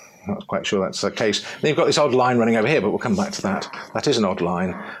 although I'm not quite sure that's the case. Then you've got this odd line running over here, but we'll come back to that. That is an odd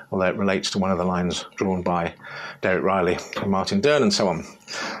line, although it relates to one of the lines drawn by Derek Riley and Martin Dern and so on.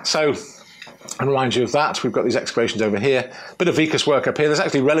 So, and remind you of that, we've got these excavations over here, bit of Vicus work up here. There's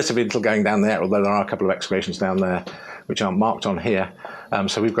actually relatively little going down there, although there are a couple of excavations down there which aren't marked on here.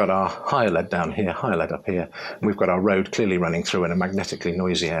 So we've got our higher lead down here, higher lead up here, and we've got our road clearly running through in a magnetically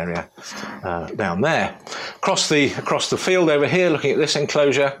noisy area down there. Across the field over here, looking at this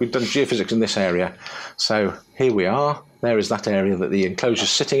enclosure, we've done geophysics in this area. So here we are. There is that area that the enclosure's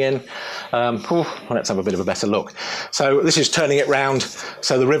sitting in. Let's have a bit of a better look. So this is turning it round.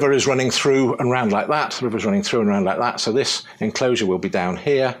 So the river is running through and round like that. The river's running through and round like that. So this enclosure will be down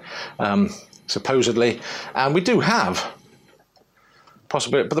here, supposedly. And we do have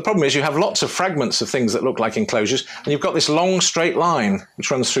possibly, but the problem is you have lots of fragments of things that look like enclosures, and you've got this long straight line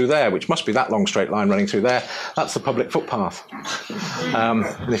which runs through there, which must be that long straight line running through there. That's the public footpath.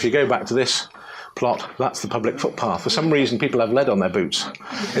 And if you go back to this plot, that's the public footpath. For some reason, people have lead on their boots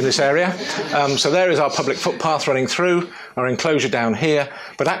in this area. So there is our public footpath running through, our enclosure down here,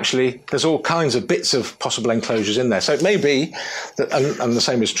 but actually there's all kinds of bits of possible enclosures in there. So it may be that, and the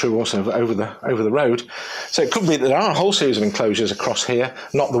same is true also over the road, so it could be that there are a whole series of enclosures across here,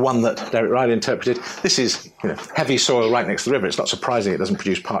 not the one that Derek Riley interpreted. This is heavy soil right next to the river. It's not surprising it doesn't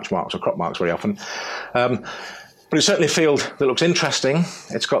produce parch marks or crop marks very often. But it's certainly a field that looks interesting.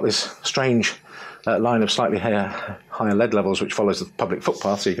 It's got this strange line of slightly higher lead levels which follows the public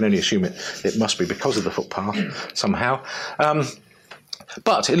footpath, so you can only assume it must be because of the footpath somehow.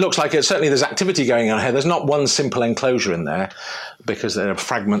 But it looks like certainly there's activity going on here. There's not one simple enclosure in there because there are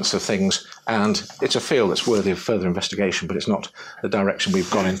fragments of things, and it's a field that's worthy of further investigation, but it's not the direction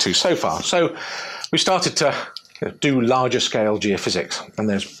we've gone into so far. So we started to do larger scale geophysics, and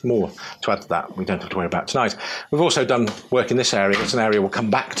there's more to add to that we don't have to worry about tonight. We've also done work in this area. It's an area we'll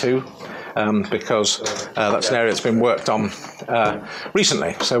come back to because that's an area that's been worked on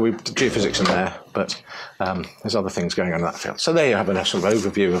recently. So we did geophysics in there, but there's other things going on in that field. So there you have a sort of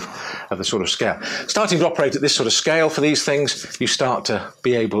overview of the sort of scale. Starting to operate at this sort of scale for these things, you start to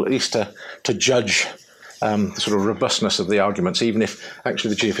be able at least to judge the sort of robustness of the arguments, even if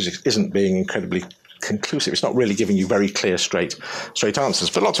actually the geophysics isn't being incredibly conclusive. It's not really giving you very clear, straight answers,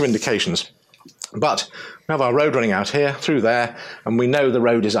 but lots of indications. But we have our road running out here, through there, and we know the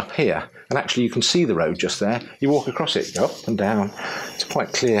road is up here. And actually you can see the road just there. You walk across it, go up and down. It's a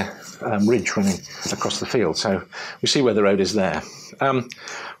quite clear ridge running across the field. So we see where the road is there. And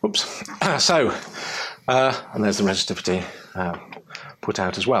there's the resistivity put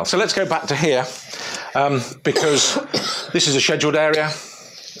out as well. So let's go back to here, because this is a scheduled area.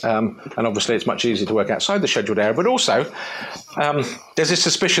 And obviously it's much easier to work outside the scheduled area, but also there's this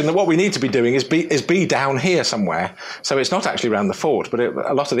suspicion that what we need to be doing is be down here somewhere. So it's not actually around the fort, but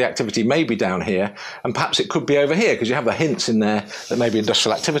a lot of the activity may be down here, and perhaps it could be over here, because you have the hints in there that may be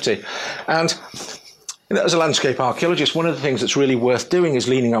industrial activity. And you know, as a landscape archaeologist, one of the things that's really worth doing is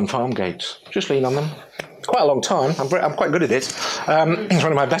leaning on farm gates. Just lean on them. Quite a long time. I'm quite good at it. It's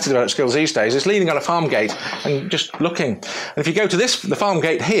one of my better developed skills these days, is leaning on a farm gate and just looking. And if you go to the farm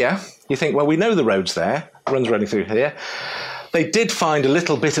gate here, you think, well, we know the road's there, runs running through here. They did find a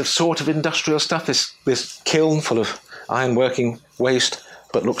little bit of sort of industrial stuff, this kiln full of ironworking waste,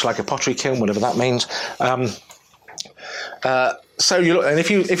 but looks like a pottery kiln, whatever that means. So you look, and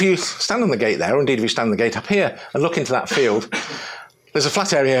if you stand on the gate there, or indeed if you stand on the gate up here and look into that field, there's a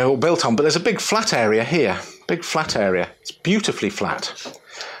flat area all built on, but there's a big flat area here. Big flat area. It's beautifully flat,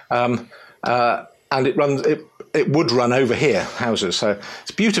 and it would run over here, houses. So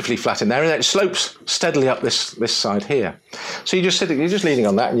it's beautifully flat in there, and it slopes steadily up this side here. So you're just leaning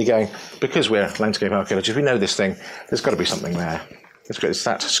on that, and you're going, because we're landscape archaeologists, we know this thing. There's got to be something there. It's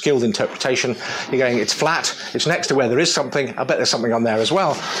that skilled interpretation. You're going, it's flat, it's next to where there is something, I bet there's something on there as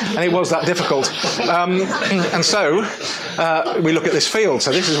well. And it was that difficult. And so we look at this field.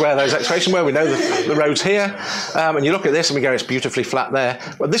 So this is where those excavations were. We know the road's here. And you look at this and we go, it's beautifully flat there.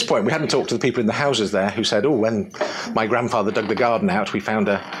 Well, at this point, we hadn't talked to the people in the houses there who said, oh, when my grandfather dug the garden out, we found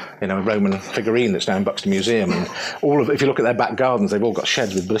a Roman figurine that's now in Buxton Museum. And if you look at their back gardens, they've all got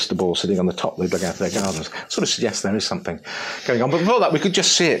sheds with blister balls sitting on the top they dug out of their gardens. Sort of suggests there is something going on. But before that, we could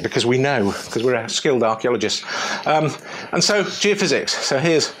just see it because we know, because we're skilled archaeologists. And so geophysics. So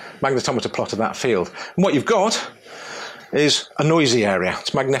here's magnetometer plot of that field. And what you've got is a noisy area.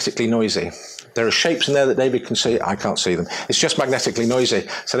 It's magnetically noisy. There are shapes in there that David can see. I can't see them. It's just magnetically noisy,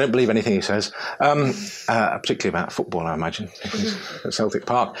 so don't believe anything he says, particularly about football, I imagine, at Celtic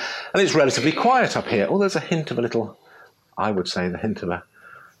Park. And it's relatively quiet up here. Oh, there's a hint of a little, I would say, the hint of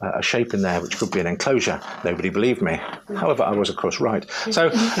a shape in there, which could be an enclosure. Nobody believed me. However, I was, of course, right. So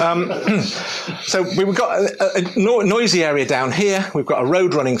so we've got a noisy area down here. We've got a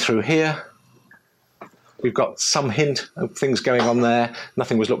road running through here. We've got some hint of things going on there.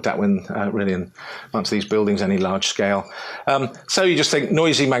 Nothing was looked at when really in amongst these buildings, any large scale. So you just think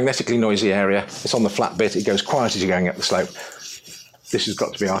noisy, magnetically noisy area. It's on the flat bit. It goes quiet as you're going up the slope. This has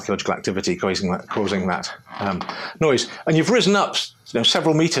got to be archaeological activity causing that noise. And you've risen up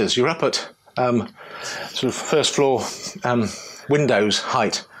several metres. You're up at sort of first floor windows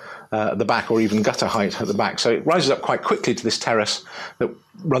height at the back, or even gutter height at the back. So it rises up quite quickly to this terrace that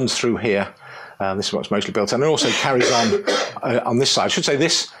runs through here. This is what's mostly built, and it also carries on this side. I should say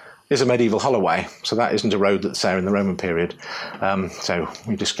this is a medieval holloway, so that isn't a road that's there in the Roman period. So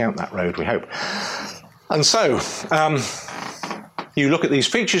we discount that road, we hope. And so you look at these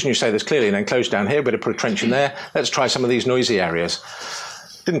features and you say there's clearly an enclosure down here, better put a trench in there. Let's try some of these noisy areas.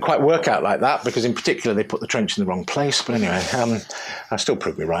 Didn't quite work out like that, because in particular they put the trench in the wrong place. But anyway, I still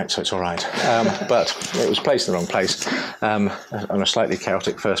proved me right, so it's all right. But it was placed in the wrong place on a slightly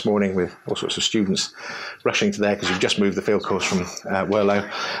chaotic first morning with all sorts of students rushing to there because you've just moved the field course from Worlow.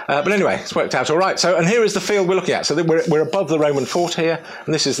 But anyway, it's worked out all right. So, and here is the field we're looking at. So we're above the Roman fort here,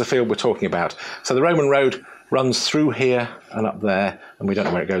 and this is the field we're talking about. So the Roman road runs through here and up there, and we don't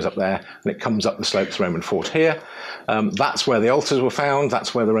know where it goes up there, and it comes up the slope to the Roman fort here. That's where the altars were found,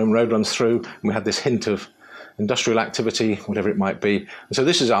 that's where the Roman road runs through, and we had this hint of industrial activity, whatever it might be. And so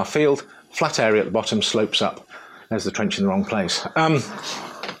this is our field, flat area at the bottom, slopes up. There's the trench in the wrong place.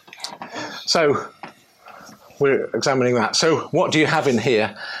 So we're examining that. So what do you have in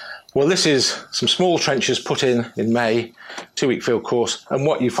here? Well, this is some small trenches put in May, 2-week field course, and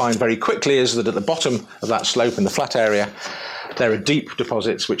what you find very quickly is that at the bottom of that slope in the flat area, there are deep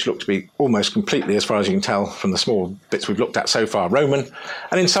deposits which look to be almost completely, as far as you can tell from the small bits we've looked at so far, Roman.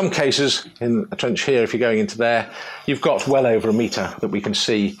 And in some cases, in a trench here, if you're going into there, you've got well over a metre that we can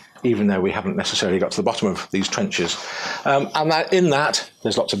see, even though we haven't necessarily got to the bottom of these trenches. And in that,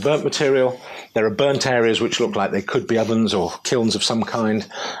 there's lots of burnt material. There are burnt areas which look like they could be ovens or kilns of some kind.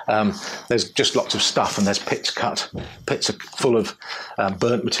 There's just lots of stuff, and there's pits cut. Pits are full of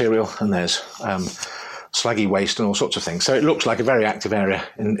burnt material, and there's sluggy waste and all sorts of things. So it looks like a very active area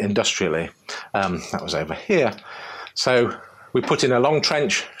industrially. That was over here. So we put in a long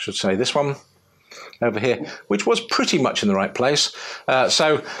trench, I should say this one, over here, which was pretty much in the right place. And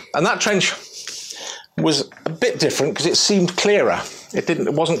that trench was a bit different because it seemed clearer.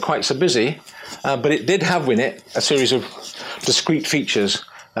 It wasn't quite so busy, but it did have in it a series of discrete features,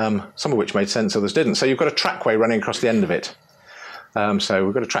 some of which made sense, others didn't. So you've got a trackway running across the end of it. So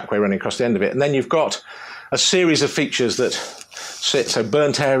we've got a trackway running across the end of it. And then you've got a series of features that sit, so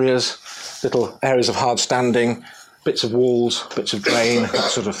burnt areas, little areas of hard standing, bits of walls, bits of drain, that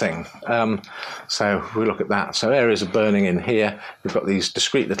sort of thing. So we look at that. So areas of burning in here. You've got these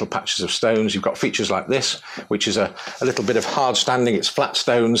discrete little patches of stones. You've got features like this, which is a little bit of hard standing. It's flat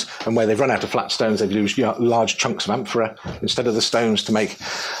stones, and where they've run out of flat stones, they've used large chunks of amphora instead of the stones to make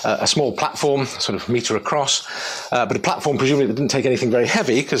a small platform, sort of metre across. But a platform, presumably, that didn't take anything very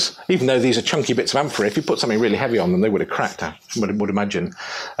heavy, because even though these are chunky bits of amphora, if you put something really heavy on them, they would have cracked, I would imagine.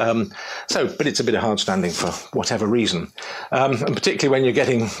 But it's a bit of hard standing for whatever reason. And particularly when you're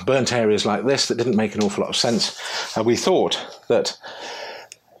getting burnt areas like this that didn't make an awful lot of sense, we thought that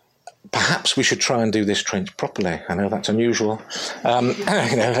perhaps we should try and do this trench properly. I know that's unusual.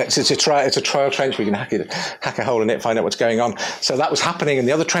 It's a trial trench. We can hack a hole in it, find out what's going on. So that was happening in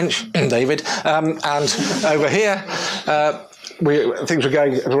the other trench, David. And over here, things were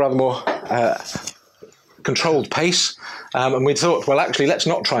going at a rather more controlled pace. And we thought, well, actually, let's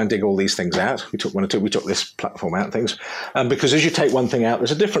not try and dig all these things out. We took this platform out, things, because as you take one thing out,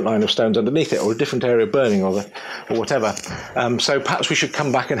 there's a different line of stones underneath it, or a different area of burning, or whatever. So perhaps we should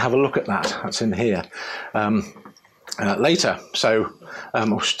come back and have a look at that. That's in here later. So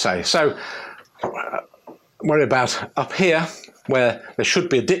I should say, so worry about up here, where there should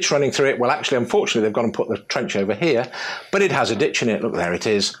be a ditch running through it. Well, actually, unfortunately, they've gone and put the trench over here, but it has a ditch in it. Look, there it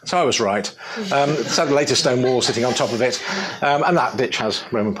is. So I was right. It's had a later stone wall sitting on top of it, and that ditch has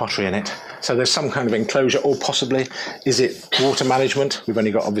Roman pottery in it. So there's some kind of enclosure, or possibly, is it water management? We've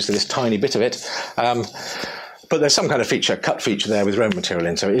only got, obviously, this tiny bit of it. But there's some kind of cut feature there with Roman material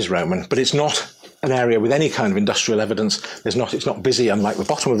in, so it is Roman, but it's not an area with any kind of industrial evidence. It's not busy, unlike the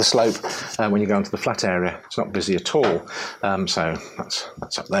bottom of the slope. When you go into the flat area, it's not busy at all. So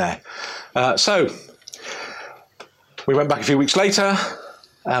that's up there. So we went back a few weeks later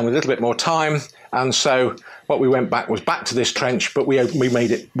with a little bit more time, and so what we went back was back to this trench, but we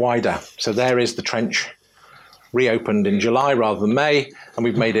made it wider. So there is the trench, reopened in July rather than May, and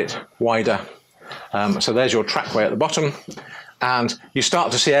we've made it wider. So there's your trackway at the bottom. And you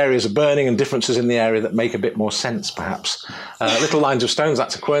start to see areas of burning and differences in the area that make a bit more sense, perhaps. Little lines of stones,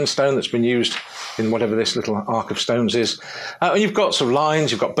 that's a quernstone that's been used in whatever this little arc of stones is. And you've got sort of lines,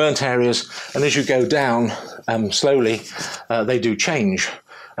 you've got burnt areas, and as you go down slowly, they do change.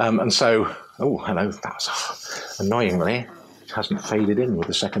 And so, oh, hello, that's annoyingly, it hasn't faded in with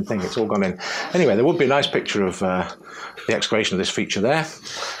the second thing, it's all gone in. Anyway, there would be a nice picture of the excavation of this feature there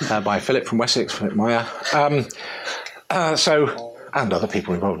by Philip from Wessex, Philip Meyer. And other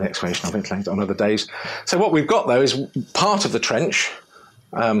people involved in the excavation of it later on other days. So what we've got, though, is part of the trench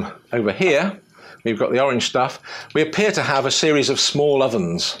over here. We've got the orange stuff. We appear to have a series of small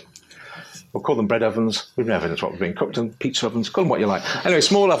ovens. We'll call them bread ovens. We've no evidence what was being cooked in. Pizza ovens, call them what you like. Anyway,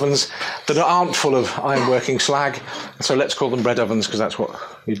 small ovens that aren't full of iron-working slag. So let's call them bread ovens, because that's what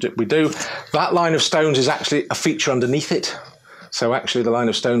we do. That line of stones is actually a feature underneath it. So actually the line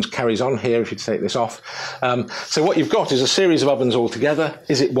of stones carries on here if you take this off. So what you've got is a series of ovens all together.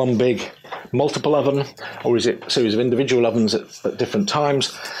 Is it one big multiple oven, or is it a series of individual ovens at different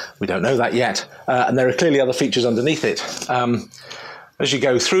times? We don't know that yet. And there are clearly other features underneath it. As you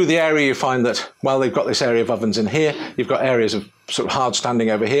go through the area, you find that, well, they've got this area of ovens in here. You've got areas of sort of hard standing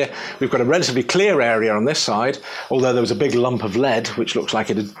over here. We've got a relatively clear area on this side, although there was a big lump of lead, which looks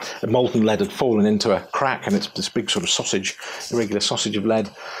like molten lead had fallen into a crack, and it's this big sort of sausage, irregular sausage of lead,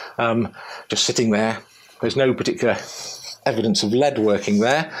 just sitting there. There's no particular evidence of lead working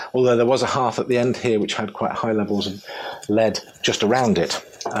there, although there was a hearth at the end here which had quite high levels of lead just around it.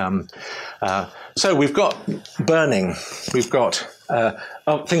 So we've got burning, we've got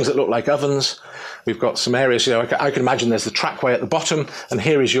things that look like ovens, we've got some areas, I can imagine there's the trackway at the bottom, and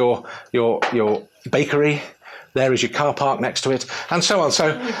here is your bakery, there is your car park next to it, and so on.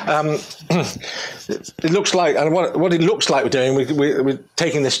 So it looks like, and what it looks like we're doing, we're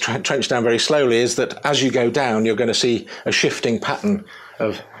taking this trench down very slowly, is that as you go down, you're going to see a shifting pattern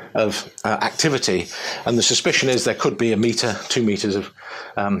of activity, and the suspicion is there could be 1 metre, 2 metres of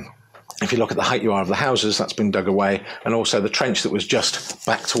if you look at the height you are of the houses, that's been dug away, and also the trench that was just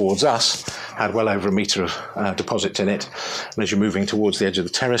back towards us had well over 1 metre of deposits in it. And as you're moving towards the edge of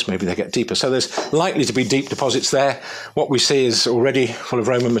the terrace, maybe they get deeper. So there's likely to be deep deposits there. What we see is already full of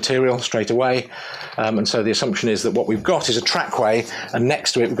Roman material straight away. And so the assumption is that what we've got is a trackway, and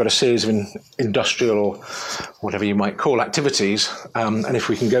next to it we've got a series of industrial, or whatever you might call, activities. And if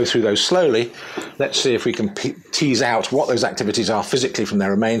we can go through those slowly, let's see if we can tease out what those activities are physically from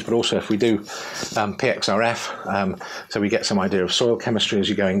their remains, but also if we do PXRF, so we get some idea of soil chemistry as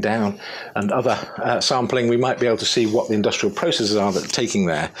you're going down, and other sampling, we might be able to see what the industrial processes are that are taking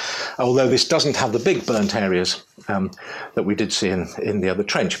there. Although this doesn't have the big burnt areas that we did see in the other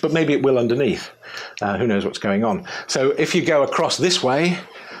trench, but maybe it will underneath. Who knows what's going on. So if you go across this way,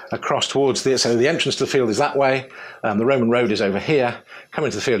 across towards so the entrance to the field is that way, the Roman road is over here, come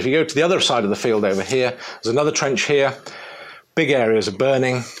into the field. If you go to the other side of the field over here, there's another trench here, big areas of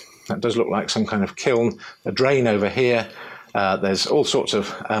burning, that does look like some kind of kiln, a drain over here, there's all sorts of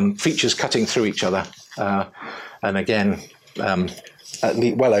features cutting through each other, and again,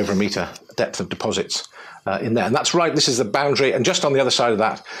 well over a metre depth of deposits in there. And that's right, this is the boundary, and just on the other side of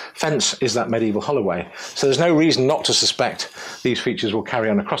that fence is that medieval holloway. So there's no reason not to suspect these features will carry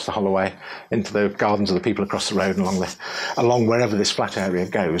on across the holloway into the gardens of the people across the road and along wherever this flat area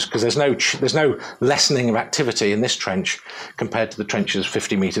goes, because there's no lessening of activity in this trench compared to the trenches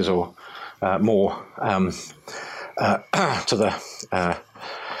 50 metres or more to the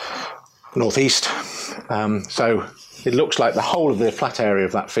northeast. So it looks like the whole of the flat area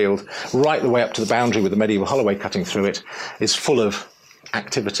of that field, right the way up to the boundary with the medieval holloway cutting through it, is full of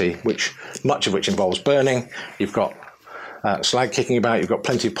activity, much of which involves burning. You've got slag kicking about, you've got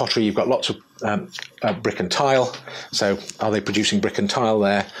plenty of pottery, you've got lots of brick and tile. So are they producing brick and tile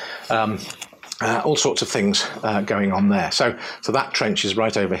there? All sorts of things going on there. So that trench is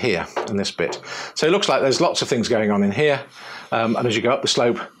right over here in this bit. So it looks like there's lots of things going on in here. And as you go up the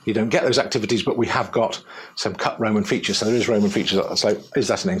slope, you don't get those activities, but we have got some cut Roman features. So there is Roman features up the slope. Is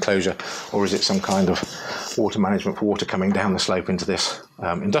that an enclosure, or is it some kind of water management for water coming down the slope into this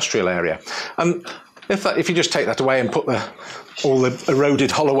industrial area? And if you just take that away and put all the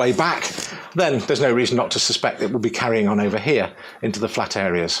eroded holloway back, then there's no reason not to suspect it will be carrying on over here into the flat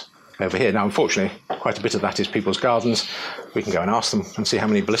areas over here. Now, unfortunately, quite a bit of that is people's gardens. We can go and ask them and see how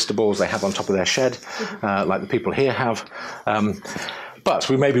many ballista balls they have on top of their shed, like the people here have. But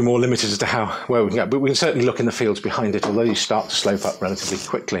we may be more limited as to where we can go. But we can certainly look in the fields behind it, although you start to slope up relatively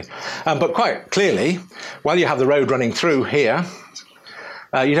quickly. But quite clearly, while you have the road running through here,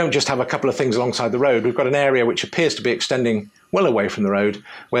 you don't just have a couple of things alongside the road. We've got an area which appears to be extending well away from the road,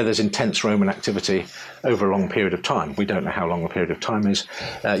 where there's intense Roman activity over a long period of time. We don't know how long a period of time is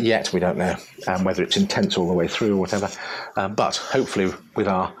yet. We don't know whether it's intense all the way through or whatever. But hopefully with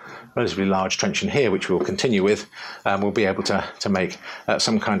our relatively large trench in here, which we'll continue with, we'll be able to make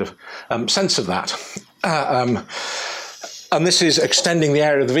some kind of sense of that. And this is extending the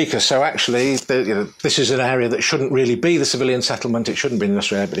area of the Vicus. So actually, this is an area that shouldn't really be the civilian settlement. It shouldn't be an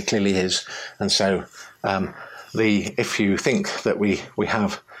industrial area, but it clearly is. And so if you think that we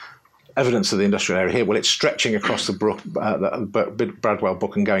have evidence of the industrial area here, well, it's stretching across the brook, the Bradwell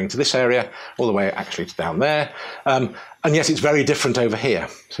Brook, and going to this area, all the way actually to down there. And yet it's very different over here.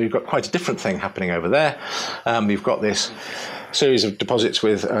 So you've got quite a different thing happening over there. You've got this series of deposits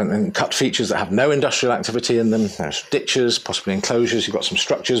with and cut features that have no industrial activity in them. There's ditches, possibly enclosures. You've got some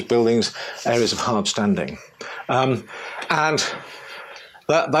structures, buildings, areas of hard standing. And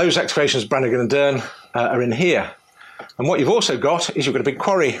those excavations, Brannigan and Dern, are in here. And what you've also got is you've got a big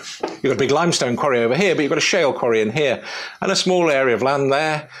quarry. You've got a big limestone quarry over here, but you've got a shale quarry in here, and a small area of land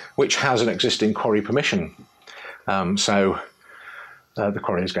there which has an existing quarry permission. So the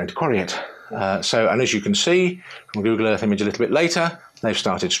quarry is going to quarry it. And as you can see from a Google Earth image a little bit later, they've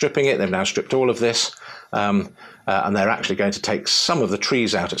started stripping it. They've now stripped all of this, and they're actually going to take some of the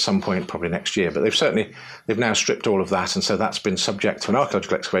trees out at some point, probably next year. But they've now stripped all of that, and so that's been subject to an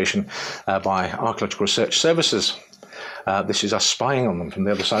archaeological excavation by Archaeological Research Services. This is us spying on them from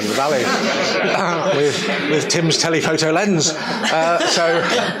the other side of the valley with Tim's telephoto lens.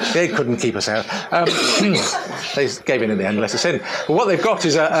 So they couldn't keep us out. They gave in the end and let us in. But what they've got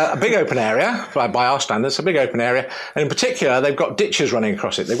is a big open area, by our standards, a big open area. And in particular, they've got ditches running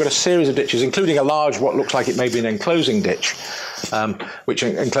across it. They've got a series of ditches, including a large, what looks like it may be an enclosing ditch, which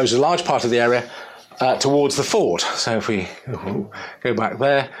encloses a large part of the area towards the fort. So if we go back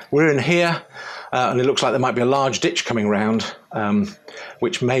there, we're in here. And it looks like there might be a large ditch coming round,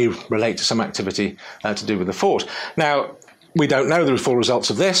 which may relate to some activity to do with the fort. Now, we don't know the full results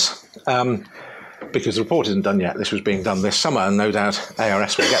of this, because the report isn't done yet. This was being done this summer, and no doubt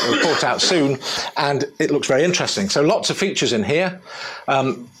ARS will get the report out soon, and it looks very interesting. So lots of features in here.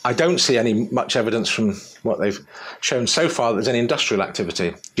 I don't see much evidence from what they've shown so far that there's any industrial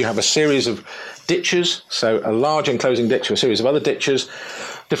activity. You have a series of ditches, so a large enclosing ditch, a series of other ditches,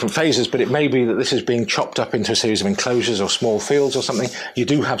 different phases, but it may be that this is being chopped up into a series of enclosures or small fields or something. You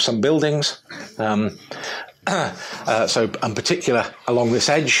do have some buildings. So in particular along this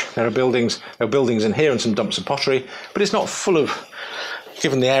edge there are buildings in here and some dumps of pottery, but it's not full of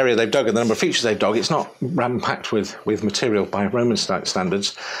given the area they've dug and the number of features they've dug, it's not ram-packed with material by Roman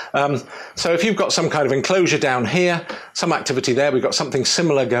standards. So if you've got some kind of enclosure down here, some activity there, we've got something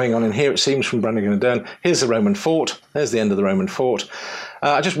similar going on in here, it seems, from Brannigan and Dern. Here's the Roman fort. There's the end of the Roman fort.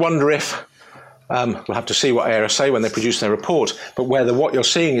 I just wonder if, we'll have to see what ARS say when they produce their report, but whether what you're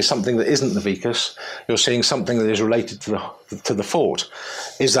seeing is something that isn't the vicus, you're seeing something that is related to the fort.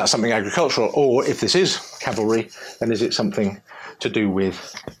 Is that something agricultural? Or if this is cavalry, then is it something to do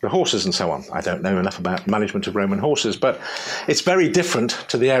with the horses and so on? I don't know enough about management of Roman horses, but it's very different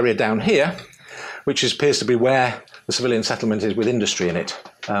to the area down here, which appears to be where the civilian settlement is with industry in it.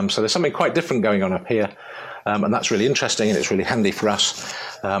 So there's something quite different going on up here, and that's really interesting, and it's really handy for us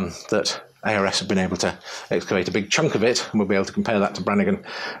that ARS have been able to excavate a big chunk of it, and we'll be able to compare that to Brannigan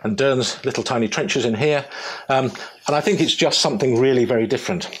and Dern's little tiny trenches in here. And I think it's just something really very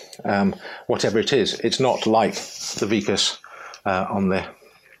different, whatever it is. It's not like the vicus on the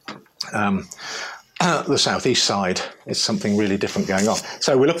southeast side. It's something really different going on.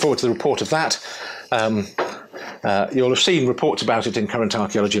 So we look forward to the report of that. You'll have seen reports about it in current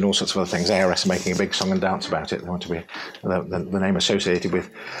archaeology and all sorts of other things. ARS are making a big song and dance about it. They want to be the name associated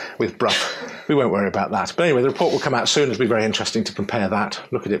with Brough. We won't worry about that. But anyway, the report will come out soon. It'll be very interesting to compare that,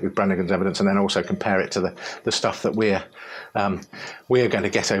 look at it with Brannigan's evidence, and then also compare it to the stuff that we're going to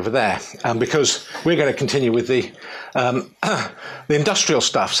get over there. Because we're going to continue with the industrial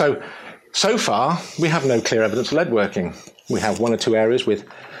stuff. So far, we have no clear evidence of lead working. We have one or two areas with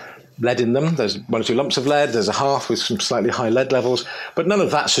lead in them. There's one or two lumps of lead. There's a hearth with some slightly high lead levels, but none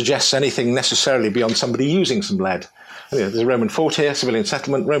of that suggests anything necessarily beyond somebody using some lead. There's a Roman fort here, civilian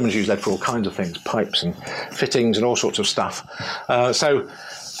settlement. Romans use lead for all kinds of things, pipes and fittings and all sorts of stuff. So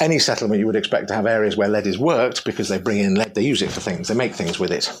any settlement you would expect to have areas where lead is worked because they bring in lead, they use it for things, they make things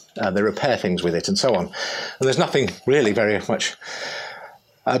with it, they repair things with it and so on. And there's nothing really very much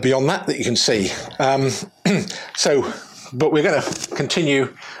beyond that you can see. But we're going to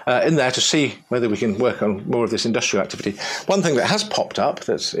continue in there to see whether we can work on more of this industrial activity. One thing that has popped up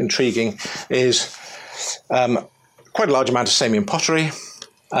that's intriguing is quite a large amount of Samian pottery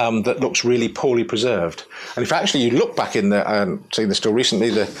that looks really poorly preserved. And if actually you look back in the, seen this still recently,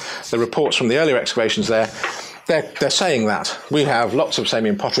 the reports from the earlier excavations there, they're saying that. We have lots of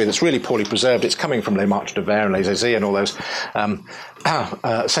Samian pottery that's really poorly preserved. It's coming from Les Marches de Verre and Les Aisies and all those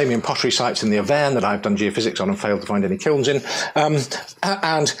Samian pottery sites in the Auvergne that I've done geophysics on and failed to find any kilns in.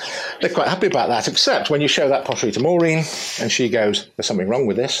 And they're quite happy about that, except when you show that pottery to Maureen and she goes, there's something wrong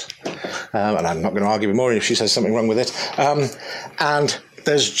with this. And I'm not going to argue with Maureen if she says something wrong with it. And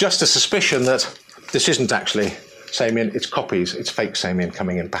there's just a suspicion that this isn't actually Samian, it's copies, it's fake Samian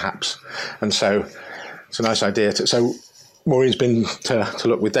coming in perhaps. And so it's a nice idea. So Maureen's been to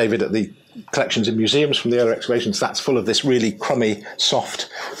look with David at the collections in museums from the earlier excavations. That's full of this really crummy, soft,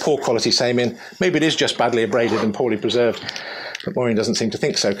 poor quality Samian. Maybe it is just badly abraded and poorly preserved, but Maureen doesn't seem to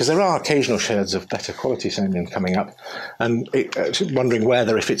think so, because there are occasional sherds of better quality Samian coming up. And wondering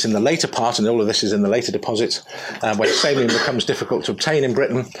whether, if it's in the later part, and all of this is in the later deposits, when Samian becomes difficult to obtain in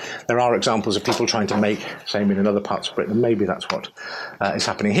Britain, there are examples of people trying to make Samian in other parts of Britain, and maybe that's what is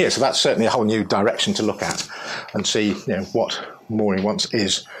happening here. So that's certainly a whole new direction to look at and see, what Maureen wants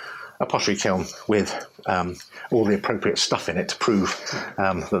is a pottery kiln with all the appropriate stuff in it to prove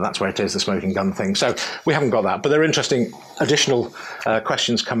that that's where it is, the smoking gun thing. So we haven't got that, but there are interesting additional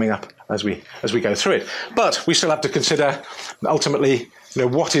questions coming up as we go through it. But we still have to consider ultimately,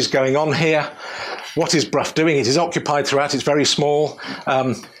 what is going on here? What is Brough doing? It is occupied throughout. It's very small.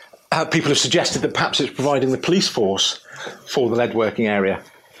 People have suggested that perhaps it's providing the police force for the lead working area.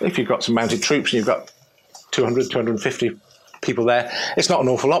 If you've got some mounted troops and you've got 200, 250 people there, it's not an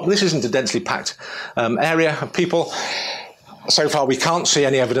awful lot, but this isn't a densely packed area of people. So far we can't see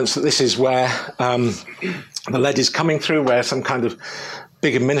any evidence that this is where the lead is coming through, where some kind of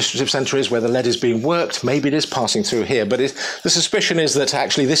big administrative centre is, where the lead is being worked. Maybe it is passing through here, but the suspicion is that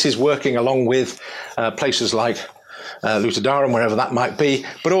actually this is working along with places like Lutadarum, wherever that might be,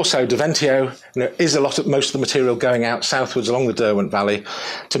 but also Deventio is most of the material going out southwards along the Derwent Valley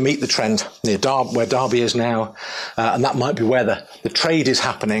to meet the trend near where Derby is now, and that might be where the trade is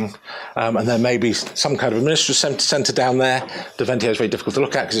happening, and there may be some kind of administrative centre down there. Deventio is very difficult to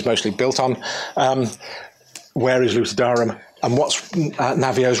look at because it's mostly built on. Where is Lutadarum? And what's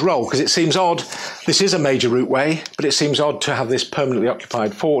Navio's role? Because it seems odd, this is a major routeway, but it seems odd to have this permanently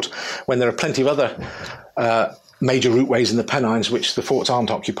occupied fort when there are plenty of other major routeways in the Pennines which the forts aren't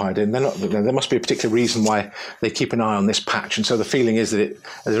occupied in. There must be a particular reason why they keep an eye on this patch, and so the feeling is that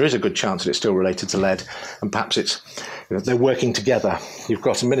there is a good chance that it's still related to lead, and perhaps it's they're working together. You've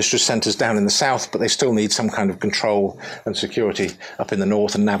got administrative centres down in the south, but they still need some kind of control and security up in the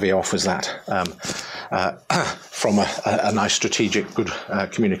north, and Navio offers that from a nice strategic, good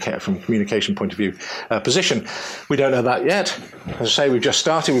communication point of view position. We don't know that yet. As I say, we've just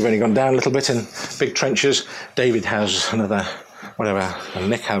started. We've only gone down a little bit in big trenches. David has another, whatever, and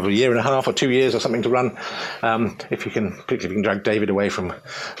Nick have a year and a half or 2 years or something to run. Particularly if you can drag David away from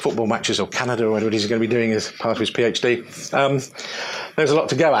football matches or Canada or whatever he's going to be doing as part of his PhD. There's a lot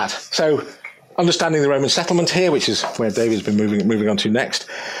to go at. So, understanding the Roman settlement here, which is where David's been moving on to next,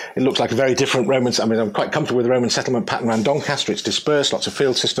 it looks like a very different Roman. I mean, I'm quite comfortable with the Roman settlement pattern around Doncaster. It's dispersed, lots of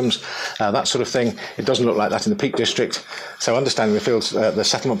field systems, that sort of thing. It doesn't look like that in the Peak District. So, understanding the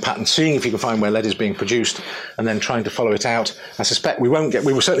settlement pattern, seeing if you can find where lead is being produced, and then trying to follow it out. I suspect we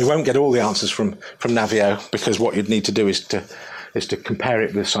certainly won't get all the answers from Navio, because what you'd need to do is to compare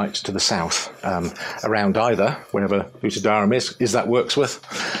it with sites to the south, around either, wherever Lutadarum is that Wirksworth.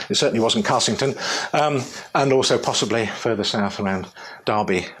 It certainly wasn't Carsington, and also possibly further south around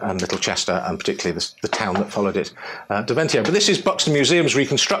Derby and Little Chester, and particularly the town that followed it, Deventio. But this is Buxton Museum's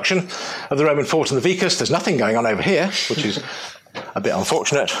reconstruction of the Roman fort and the Vicus. There's nothing going on over here, which is a bit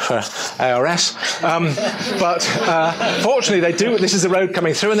unfortunate for ARS, but fortunately they do. This is the road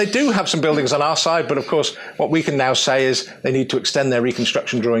coming through, and they do have some buildings on our side, but of course what we can now say is they need to extend their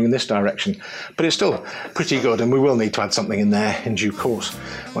reconstruction drawing in this direction, but it's still pretty good, and we will need to add something in there in due course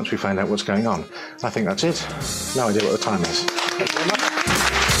once we find out what's going on. I think that's it. No idea what the time is. Thank you very much.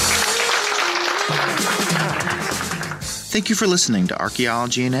 Thank you for listening to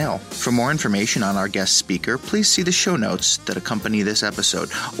Archaeology and Ale. For more information on our guest speaker, please see the show notes that accompany this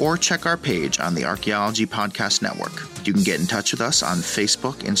episode, or check our page on the Archaeology Podcast Network. You can get in touch with us on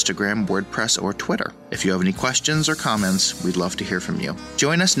Facebook, Instagram, WordPress, or Twitter. If you have any questions or comments, we'd love to hear from you.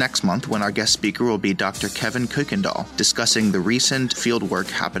 Join us next month when our guest speaker will be Dr. Kevin Kuykendall, discussing the recent fieldwork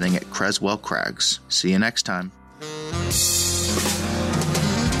happening at Creswell Crags. See you next time.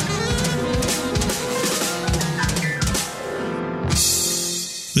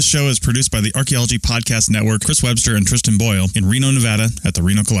 This show is produced by the Archaeology Podcast Network, Chris Webster and Tristan Boyle in Reno, Nevada at the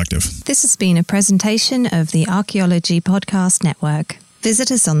Reno Collective. This has been a presentation of the Archaeology Podcast Network. Visit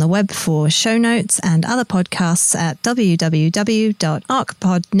us on the web for show notes and other podcasts at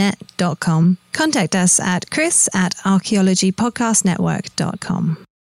www.archpodnet.com. Contact us at chris@archaeologypodcastnetwork.com.